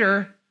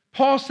later,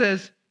 Paul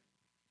says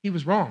he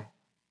was wrong.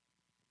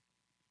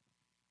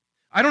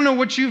 I don't know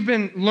what you've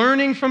been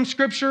learning from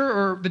Scripture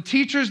or the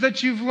teachers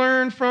that you've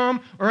learned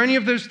from or any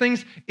of those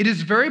things. It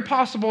is very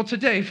possible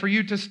today for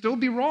you to still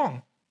be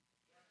wrong.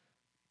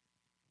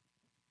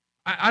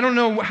 I don't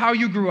know how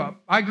you grew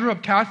up. I grew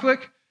up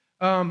Catholic.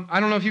 I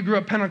don't know if you grew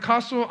up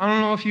Pentecostal. I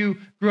don't know if you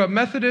grew up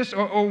Methodist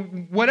or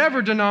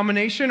whatever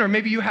denomination, or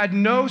maybe you had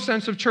no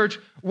sense of church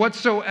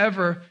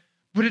whatsoever.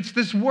 But it's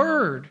this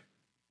word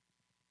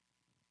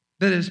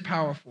that is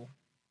powerful.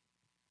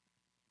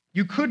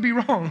 You could be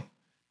wrong.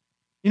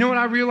 You know what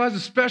I realize,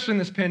 especially in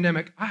this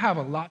pandemic? I have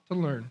a lot to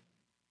learn.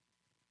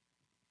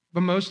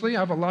 But mostly, I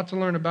have a lot to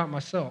learn about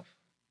myself.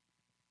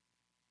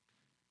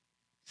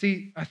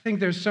 See, I think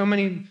there's so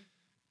many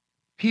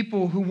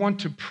people who want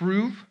to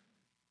prove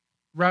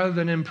rather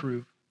than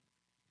improve.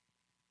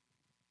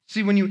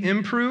 See, when you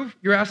improve,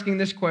 you're asking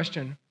this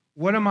question: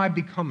 what am I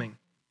becoming?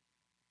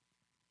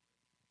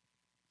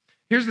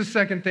 Here's the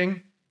second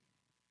thing: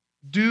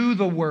 do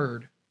the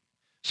word.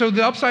 So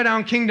the upside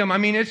down kingdom,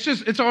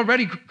 it's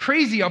already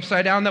crazy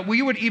upside down that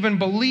we would even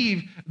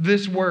believe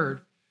this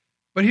word.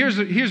 But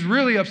here's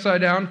really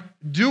upside down: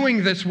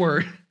 doing this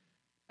word.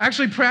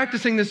 Actually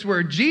practicing this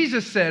word.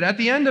 Jesus said at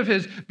the end of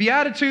his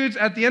Beatitudes,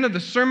 at the end of the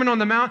Sermon on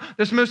the Mount,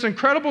 this most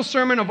incredible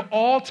sermon of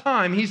all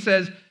time, he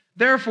says,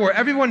 therefore,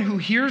 everyone who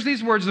hears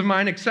these words of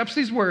mine, accepts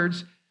these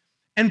words,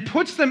 and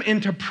puts them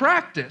into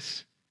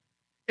practice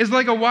is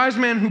like a wise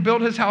man who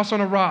built his house on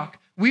a rock.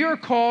 We are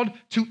called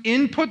to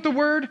input the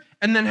word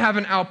and then have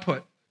an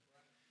output.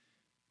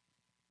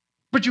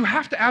 But you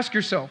have to ask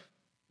yourself,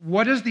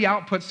 what is the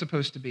output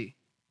supposed to be?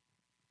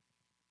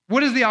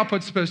 What is the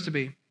output supposed to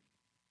be?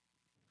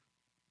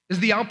 Is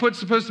the output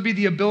supposed to be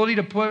the ability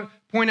to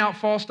point out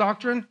false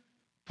doctrine,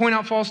 point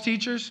out false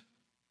teachers?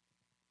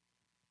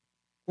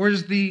 Or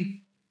is the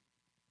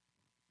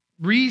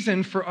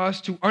reason for us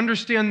to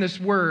understand this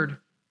word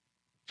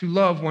to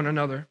love one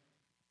another,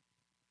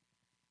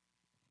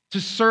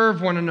 to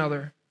serve one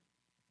another?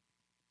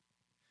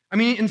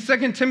 In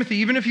 2 Timothy,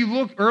 even if you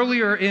look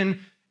earlier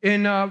in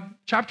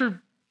chapter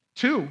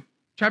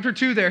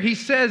 2 there, he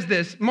says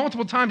this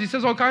multiple times. He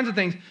says all kinds of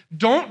things.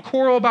 Don't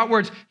quarrel about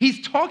words.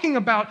 He's talking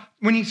about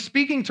when he's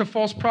speaking to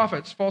false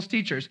prophets, false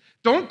teachers.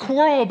 Don't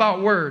quarrel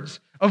about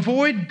words.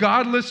 Avoid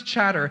godless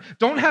chatter.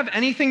 Don't have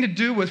anything to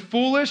do with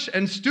foolish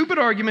and stupid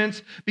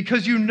arguments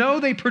because you know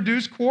they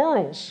produce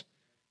quarrels.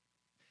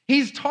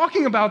 He's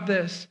talking about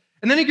this.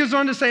 And then he goes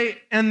on to say,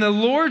 and the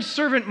Lord's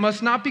servant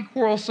must not be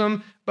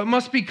quarrelsome, but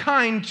must be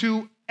kind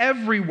to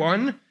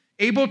everyone,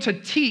 able to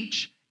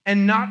teach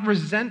and not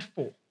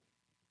resentful.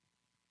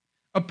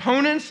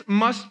 Opponents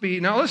must be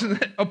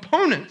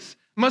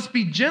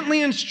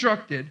gently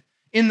instructed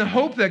in the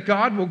hope that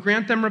God will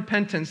grant them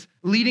repentance,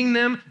 leading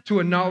them to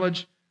a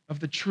knowledge of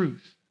the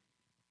truth.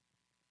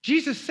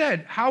 Jesus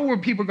said, how were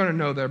people going to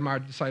know they're my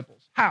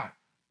disciples? How?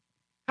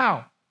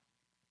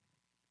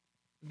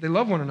 They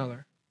love one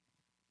another.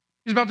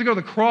 He's about to go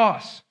to the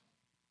cross.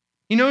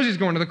 He knows he's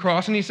going to the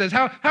cross, and he says,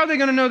 how are they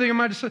going to know that you're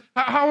my disciples?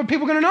 How are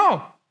people going to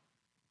know?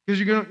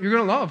 because you're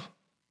gonna love.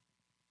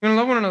 You're gonna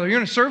love one another. You're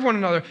gonna serve one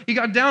another. He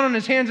got down on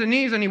his hands and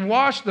knees and he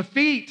washed the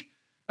feet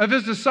of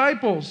his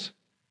disciples.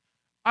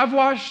 I've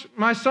washed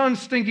my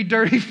son's stinky,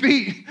 dirty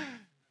feet.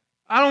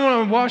 I don't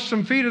want to wash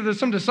some feet of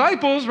some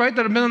disciples, right,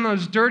 that have been on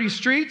those dirty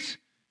streets.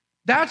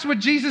 That's what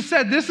Jesus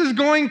said. This is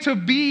going to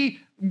be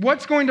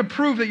what's going to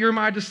prove that you're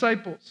my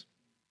disciples.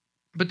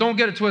 But don't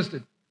get it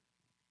twisted.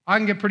 I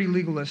can get pretty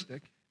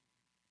legalistic.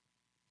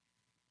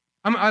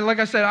 Like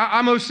I said,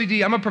 I'm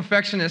OCD. I'm a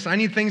perfectionist. I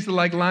need things to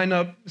like line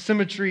up,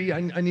 symmetry.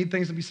 I need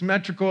things to be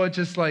symmetrical. It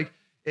just like,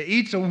 it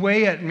eats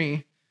away at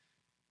me.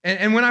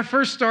 And when I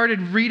first started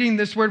reading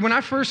this word, when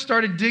I first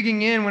started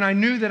digging in, when I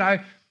knew that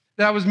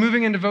I was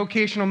moving into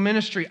vocational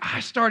ministry,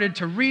 I started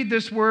to read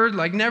this word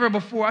like never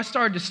before. I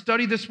started to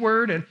study this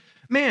word, and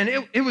man,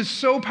 it was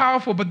so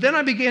powerful. But then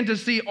I began to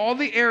see all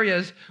the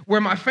areas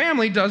where my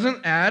family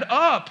doesn't add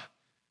up.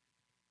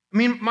 I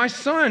mean, my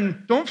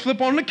son, don't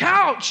flip on the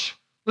couch.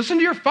 Listen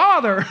to your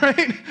father,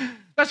 right?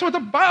 That's what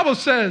the Bible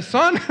says,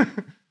 son.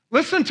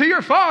 Listen to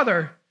your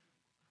father.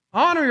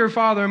 Honor your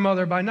father and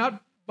mother by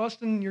not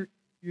busting your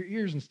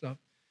ears and stuff.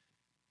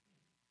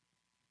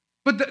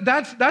 But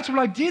that's what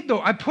I did,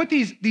 though. I put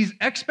these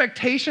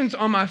expectations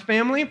on my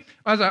family.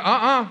 I was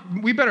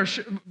like, we better,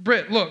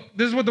 Britt, look,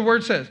 this is what the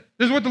word says.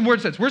 This is what the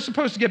word says. We're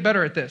supposed to get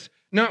better at this.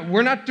 No,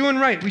 we're not doing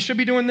right. We should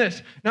be doing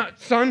this. No,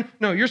 son,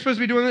 no, you're supposed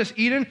to be doing this.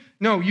 Eden,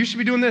 no, you should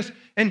be doing this.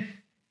 And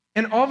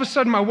all of a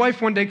sudden, my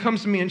wife one day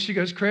comes to me and she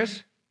goes,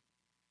 Chris,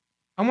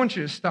 I want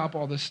you to stop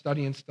all this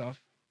studying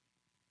stuff.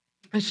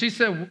 And she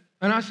said,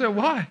 and I said,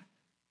 why?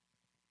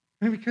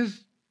 And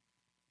because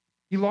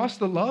you lost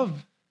the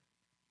love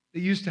that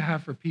you used to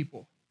have for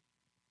people.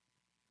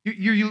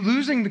 You're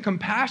losing the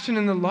compassion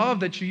and the love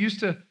that you used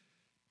to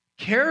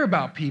care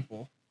about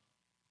people.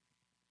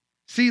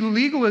 See,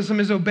 legalism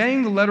is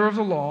obeying the letter of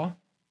the law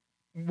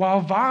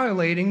while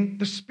violating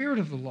the spirit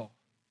of the law.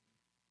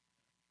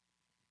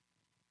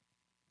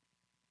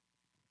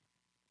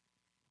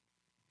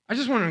 I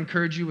just want to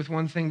encourage you with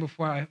one thing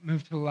before I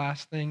move to the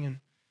last thing. And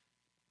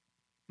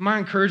my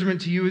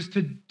encouragement to you is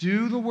to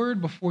do the word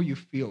before you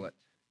feel it.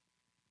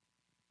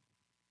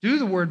 Do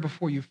the word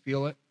before you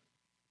feel it.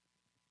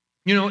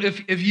 You know,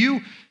 if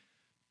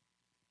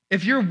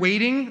you're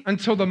waiting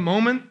until the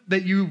moment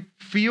that you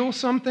feel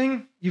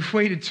something, you've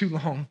waited too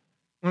long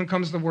when it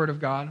comes to the word of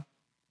God.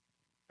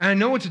 And I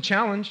know it's a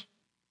challenge.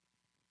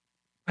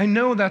 I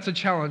know that's a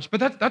challenge,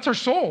 but that's our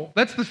soul.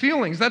 That's the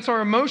feelings. That's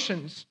our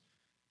emotions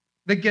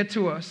that get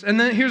to us. And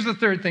then here's the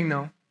third thing,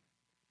 though.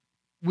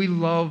 We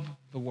love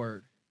the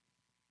word.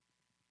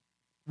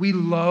 We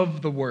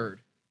love the word.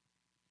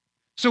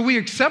 So we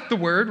accept the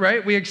word,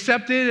 right? We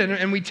accept it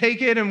and we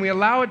take it and we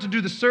allow it to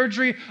do the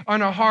surgery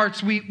on our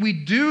hearts. We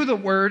do the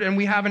word and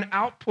we have an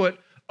output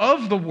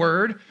of the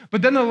word.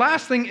 But then the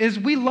last thing is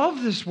we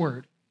love this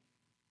word.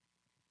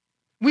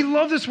 We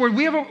love this word.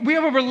 We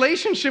have a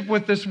relationship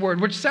with this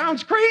word, which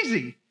sounds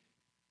crazy.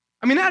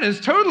 I mean, that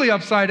is totally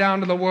upside down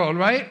to the world,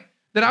 right?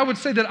 That I would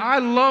say that I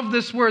love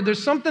this word.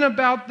 There's something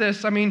about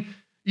this. I mean,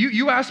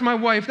 you asked my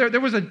wife, there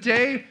was a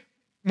day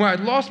when I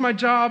lost my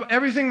job,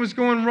 everything was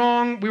going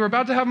wrong. We were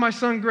about to have my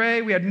son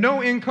Gray. We had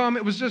no income.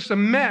 It was just a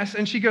mess.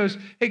 And she goes,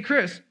 hey,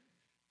 Chris.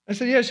 I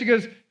said, yeah. She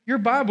goes, your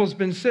Bible's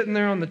been sitting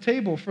there on the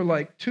table for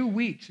like 2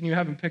 weeks and you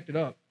haven't picked it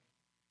up.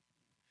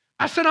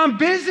 I said, I'm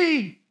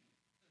busy.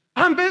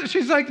 I'm busy.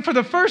 She's like, for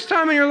the first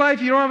time in your life,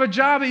 you don't have a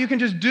job that you can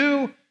just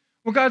do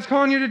what God's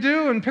calling you to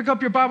do and pick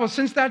up your Bible.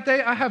 Since that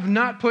day, I have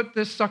not put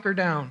this sucker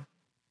down.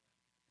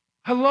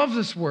 I love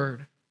this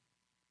word.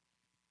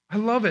 I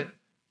love it.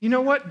 You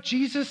know what?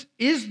 Jesus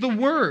is the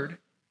word.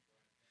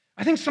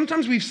 I think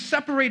sometimes we've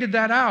separated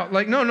that out.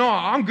 Like, no,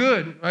 I'm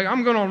good. Like,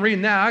 I'm going on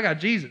reading that. I got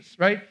Jesus,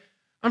 right?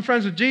 I'm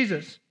friends with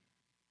Jesus.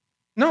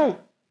 No,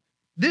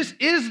 this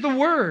is the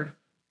word.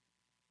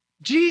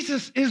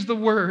 Jesus is the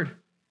word.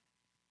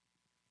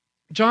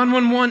 John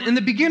 1:1, in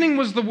the beginning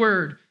was the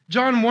word.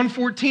 John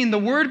 1:14, the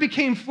word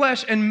became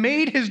flesh and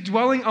made his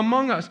dwelling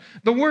among us.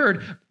 The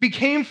word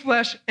became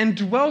flesh and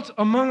dwelt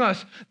among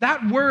us.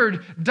 That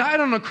word died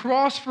on a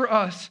cross for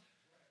us.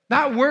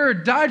 That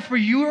word died for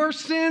your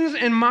sins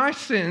and my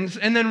sins,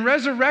 and then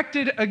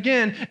resurrected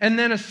again, and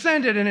then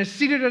ascended and is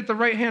seated at the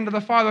right hand of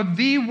the Father,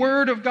 the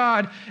word of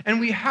God.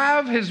 And we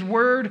have his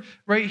word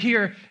right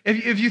here.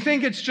 If you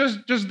think it's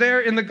just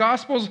there in the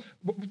Gospels,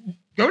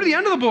 go to the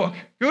end of the book.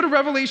 Go to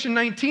Revelation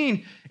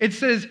 19. It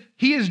says,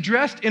 he is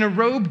dressed in a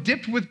robe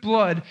dipped with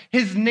blood.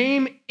 His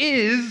name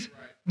is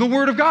the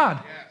Word of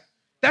God. Yes.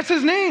 That's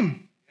his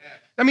name. Yes.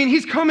 I mean,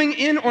 he's coming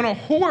in on a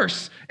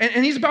horse,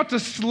 and he's about to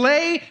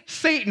slay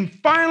Satan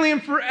finally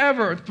and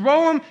forever,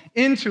 throw him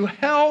into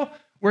hell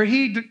where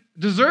he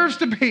deserves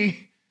to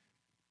be.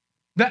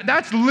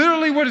 That's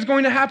literally what is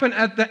going to happen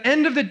at the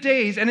end of the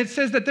days. And it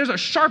says that there's a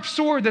sharp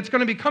sword that's going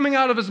to be coming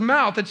out of his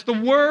mouth. It's the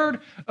word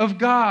of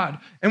God.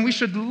 And we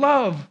should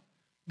love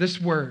this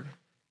word.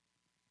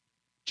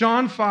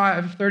 John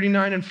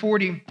 5:39 and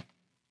 40.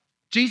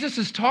 Jesus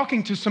is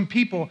talking to some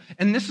people,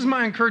 and this is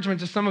my encouragement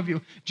to some of you.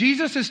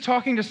 Jesus is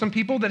talking to some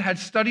people that had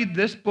studied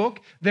this book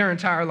their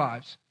entire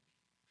lives.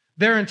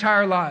 Their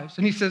entire lives.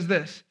 And he says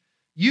this,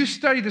 You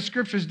study the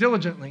scriptures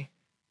diligently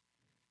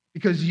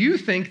because you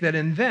think that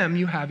in them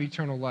you have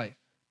eternal life.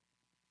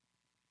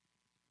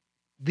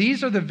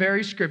 These are the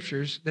very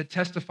scriptures that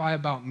testify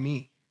about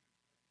me.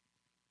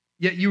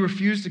 Yet you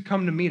refuse to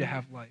come to me to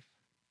have life.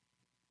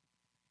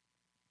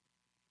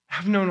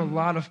 I've known a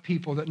lot of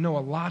people that know a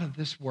lot of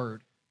this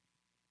word.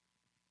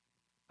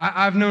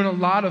 I've known a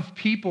lot of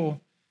people.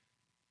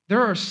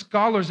 There are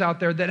scholars out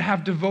there that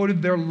have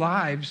devoted their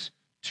lives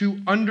to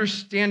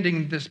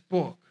understanding this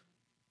book,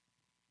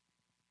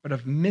 but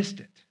have missed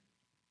it.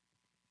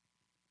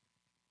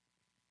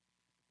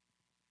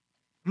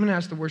 I'm going to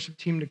ask the worship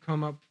team to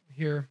come up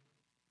here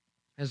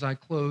as I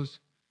close.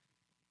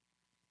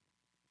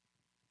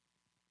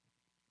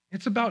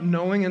 It's about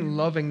knowing and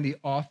loving the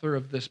author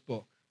of this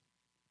book.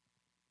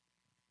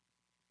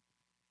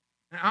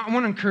 I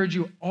want to encourage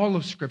you, all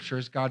of Scripture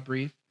is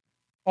God-breathed,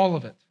 all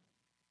of it.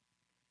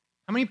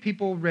 How many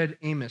people read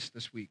Amos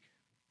this week?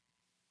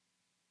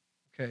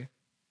 Okay.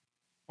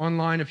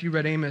 Online, if you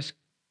read Amos,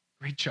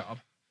 great job.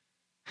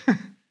 How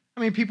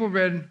many people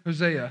read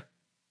Hosea?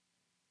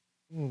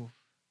 Ooh.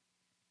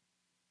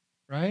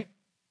 Right?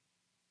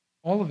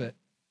 All of it.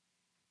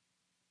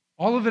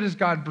 All of it is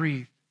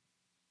God-breathed.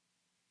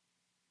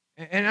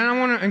 And I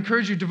want to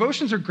encourage you,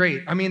 devotions are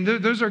great. I mean,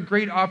 those are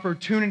great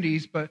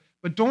opportunities, but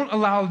don't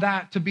allow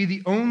that to be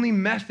the only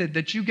method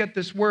that you get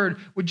this word.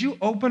 Would you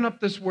open up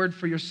this word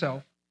for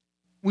yourself?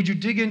 Would you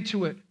dig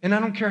into it? And I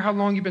don't care how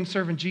long you've been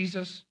serving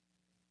Jesus,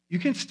 you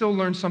can still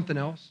learn something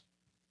else.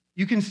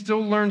 You can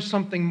still learn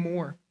something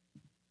more.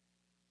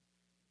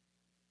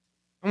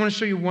 I want to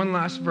show you one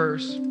last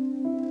verse.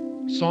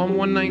 Psalm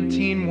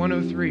 119,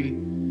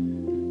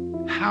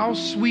 103. How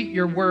sweet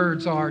your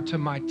words are to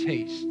my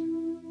taste.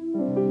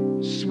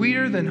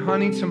 Sweeter than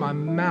honey to my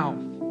mouth.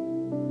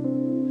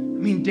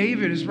 I mean,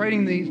 David is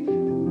writing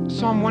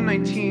Psalm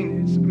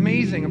 119. It's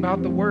amazing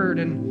about the word.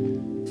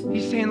 And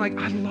he's saying, like,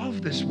 I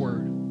love this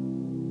word.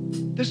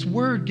 This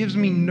word gives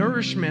me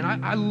nourishment.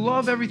 I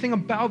love everything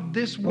about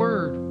this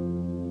word.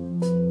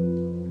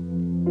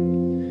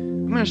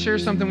 I'm going to share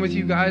something with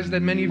you guys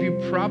that many of you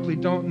probably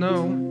don't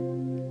know.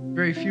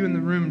 Very few in the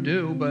room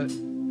do, but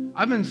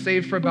I've been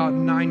saved for about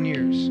 9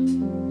 years,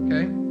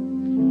 okay?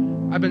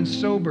 I've been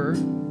sober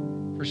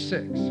for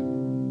 6.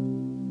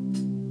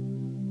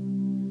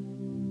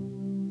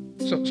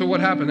 So what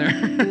happened there?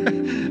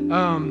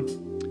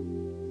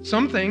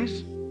 Some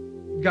things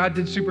God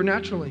did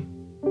supernaturally.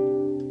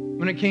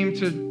 When it came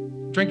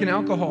to drinking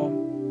alcohol,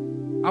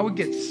 I would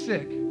get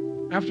sick.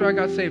 After I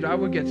got saved, I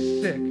would get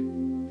sick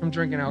from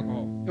drinking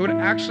alcohol. It would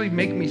actually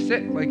make me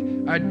sick. Like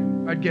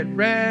I'd get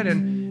red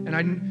and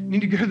I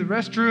need to go to the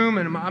restroom,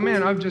 and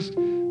man, I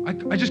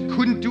just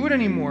couldn't do it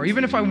anymore.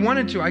 Even if I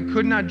wanted to, I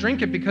could not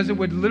drink it because it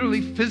would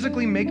literally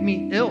physically make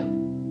me ill.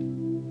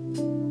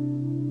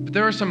 But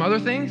there are some other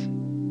things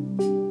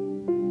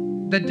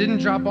that didn't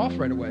drop off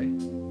right away.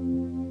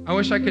 I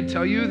wish I could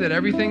tell you that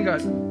everything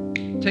got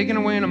taken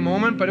away in a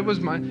moment, but it was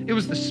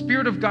the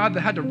Spirit of God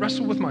that had to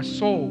wrestle with my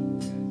soul.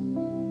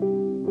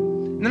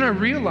 And then I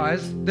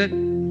realized that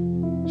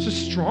it's a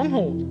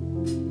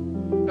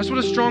stronghold. That's what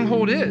a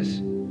stronghold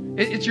is.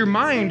 It's your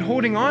mind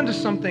holding on to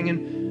something.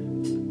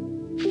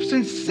 And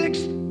since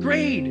 6th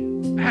grade,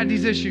 I had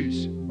these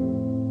issues.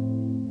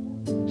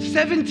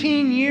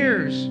 17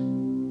 years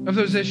of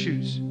those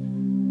issues.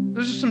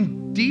 Those are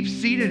some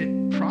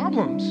deep-seated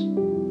problems.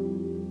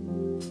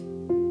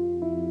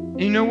 And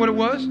you know what it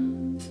was?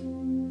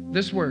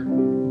 This word.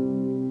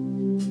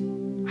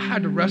 I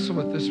had to wrestle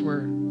with this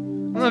word. I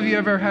don't know if you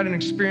ever had an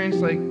experience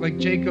like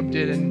Jacob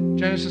did in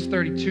Genesis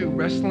 32,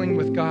 wrestling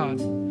with God.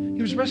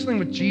 He was wrestling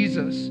with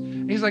Jesus.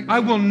 And he's like, I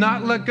will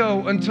not let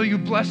go until you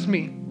bless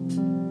me.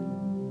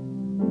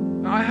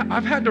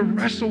 I've had to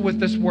wrestle with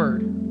this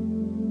word.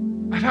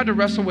 I've had to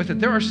wrestle with it.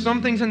 There are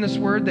some things in this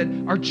word that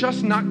are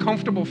just not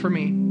comfortable for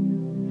me.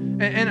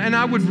 And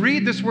I would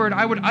read this word,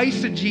 I would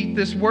eisegete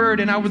this word,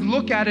 and I would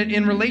look at it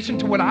in relation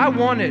to what I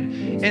wanted,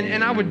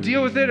 and I would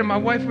deal with it, and my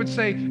wife would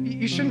say,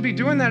 you shouldn't be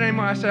doing that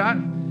anymore. I said,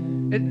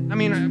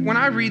 when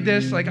I read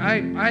this, like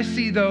I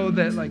see though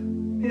that like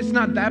it's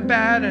not that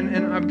bad,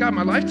 and I've got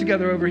my life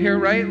together over here,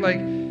 right? Like,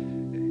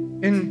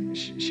 and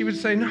she would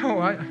say,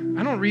 no, I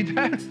don't read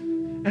that.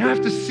 And I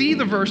have to see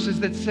the verses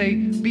that say,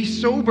 be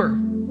sober,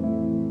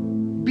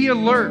 be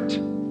alert,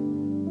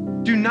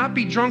 do not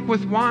be drunk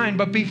with wine,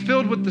 but be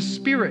filled with the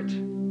Spirit.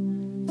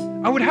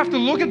 I would have to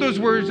look at those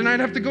words and I'd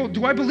have to go,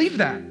 do I believe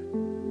that?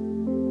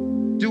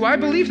 Do I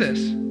believe this?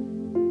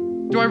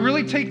 Do I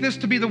really take this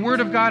to be the word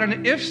of God?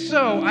 And if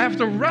so, I have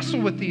to wrestle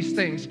with these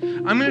things.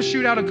 I'm going to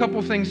shoot out a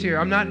couple things here.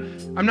 I'm not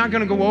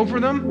going to go over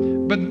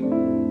them, but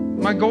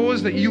my goal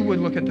is that you would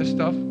look at this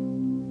stuff.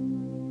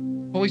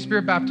 Holy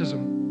Spirit baptism,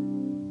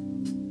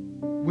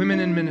 women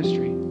in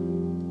ministry,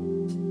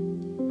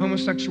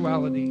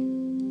 homosexuality.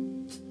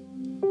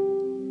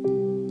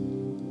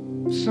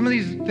 Some of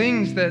these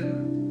things that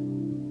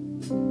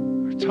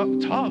are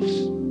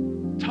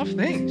tough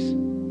things.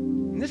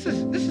 And this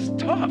is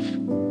tough.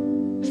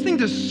 This thing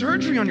does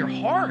surgery on your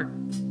heart.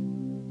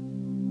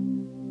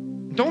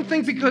 Don't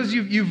think because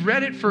you've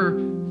read it for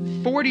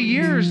 40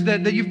 years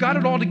that you've got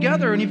it all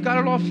together and you've got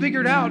it all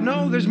figured out.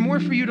 No, there's more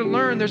for you to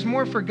learn. There's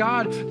more for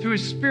God through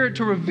his Spirit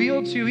to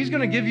reveal to you. He's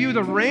going to give you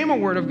the Rhema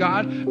word of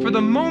God for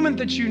the moment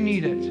that you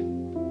need it.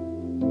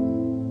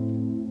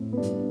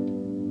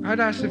 I'd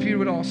ask if you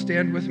would all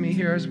stand with me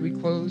here as we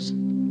close.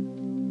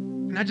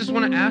 And I just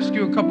want to ask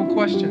you a couple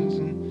questions.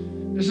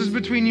 And this is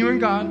between you and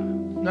God,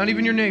 not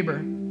even your neighbor.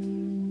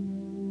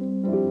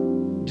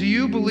 Do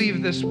you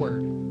believe this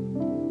word?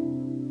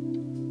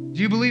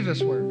 Do you believe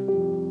this word?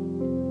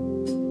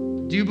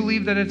 Do you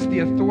believe that it's the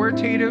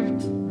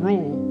authoritative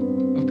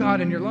rule of God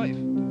in your life?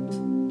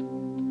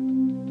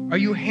 Are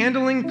you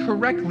handling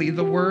correctly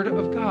the word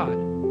of God?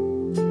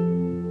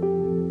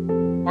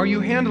 Are you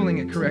handling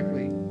it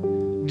correctly?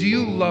 Do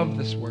you love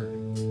this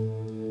word?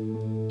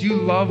 Do you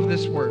love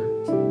this word?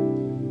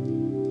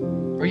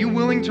 Are you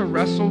willing to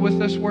wrestle with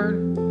this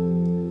word?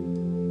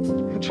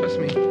 Trust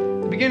me, at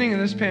the beginning of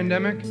this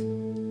pandemic,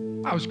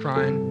 I was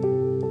crying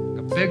like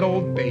a big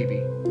old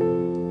baby.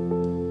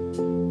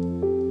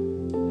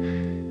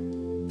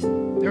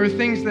 There were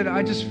things that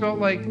I just felt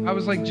like I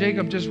was like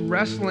Jacob, just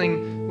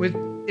wrestling with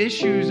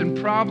issues and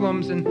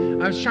problems,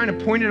 and I was trying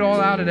to point it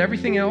all out at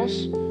everything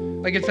else.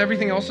 Like it's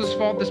everything else's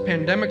fault, this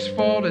pandemic's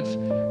fault. It's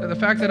the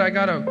fact that I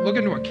got to look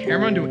into a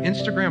camera and do an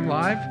Instagram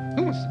Live.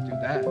 Who wants to do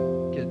that,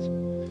 kids?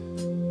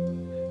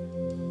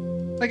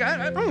 Like,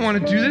 I don't want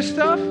to do this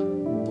stuff.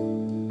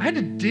 I had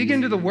to dig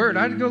into the word.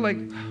 I had to go like,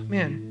 oh,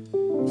 man,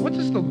 what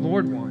does the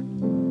Lord want?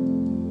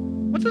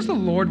 What does the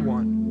Lord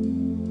want?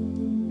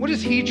 What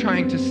is he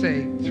trying to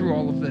say through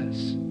all of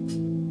this?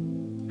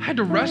 I had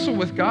to wrestle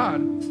with God. I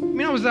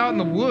mean, I was out in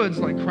the woods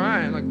like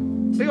crying, like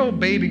a big old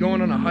baby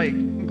going on a hike.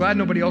 I'm glad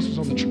nobody else was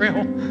on the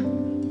trail.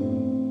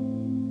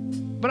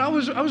 But I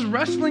was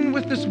wrestling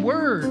with this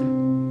word.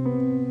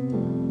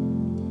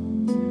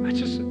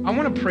 I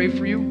want to pray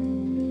for you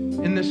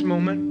in this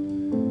moment.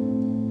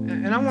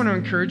 And I want to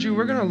encourage you.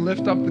 We're going to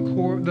lift up the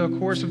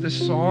chorus of this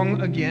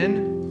song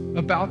again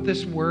about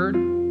this word.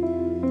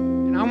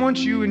 And I want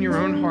you in your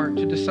own heart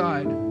to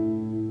decide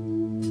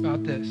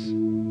about this.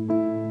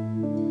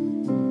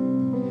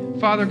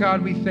 Father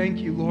God, we thank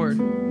you, Lord,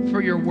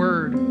 for your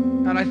word.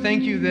 And I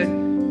thank you that,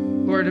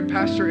 Lord,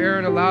 Pastor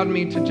Aaron allowed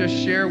me to just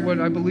share what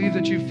I believe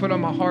that you've put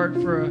on my heart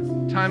for a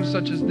time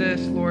such as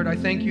this. Lord, I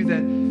thank you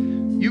that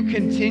you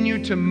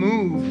continue to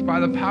move by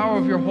the power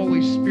of your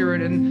Holy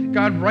Spirit. And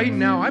God, right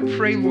now, I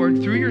pray,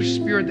 Lord, through your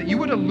Spirit, that you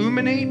would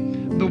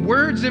illuminate the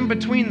words in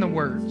between the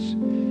words.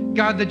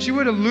 God, that you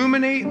would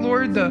illuminate,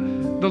 Lord, the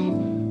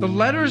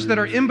letters that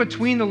are in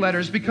between the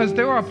letters, because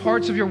there are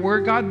parts of your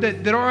word, God,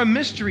 that are a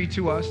mystery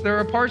to us. There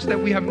are parts that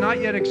we have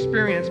not yet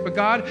experienced. But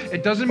God,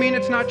 it doesn't mean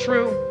it's not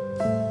true.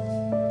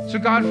 So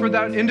God, for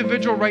that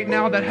individual right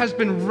now that has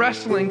been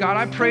wrestling, God,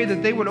 I pray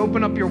that they would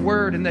open up your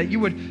word and that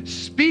you would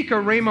speak a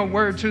Rhema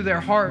word to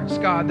their hearts,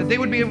 God, that they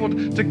would be able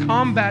to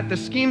combat the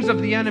schemes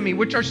of the enemy,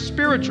 which are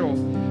spiritual.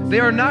 They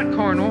are not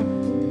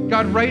carnal.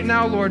 God, right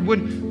now, Lord,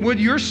 would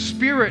your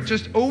Spirit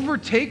just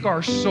overtake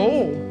our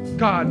soul?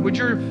 God, would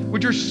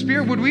your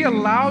Spirit, would we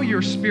allow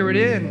your Spirit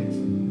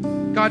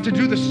in, God, to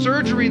do the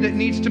surgery that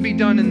needs to be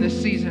done in this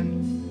season?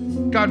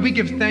 God, we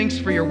give thanks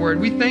for your word.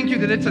 We thank you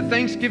that it's a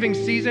Thanksgiving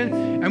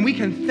season, and we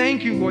can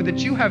thank you, Lord, that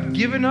you have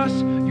given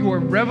us your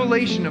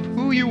revelation of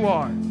who you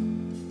are.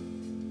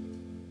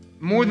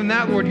 More than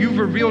that, Lord, you've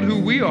revealed who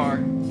we are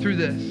through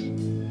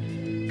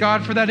this.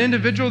 God, for that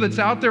individual that's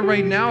out there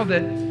right now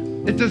that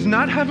does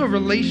not have a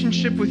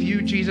relationship with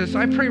you, Jesus,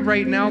 I pray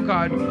right now,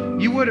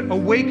 God, you would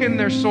awaken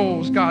their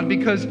souls, God,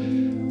 because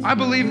I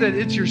believe that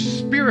it's your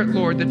Spirit,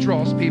 Lord, that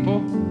draws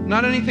people,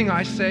 not anything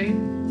I say.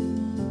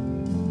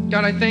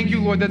 God, I thank you,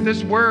 Lord, that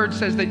this word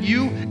says that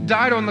you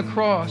died on the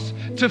cross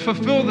to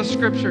fulfill the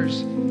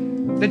scriptures,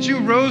 that you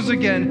rose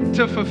again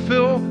to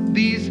fulfill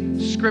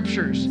these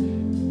scriptures.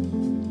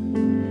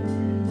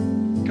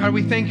 God,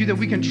 we thank you that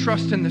we can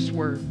trust in this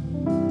word.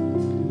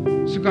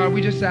 So God,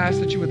 we just ask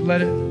that you would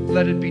let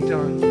it be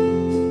done.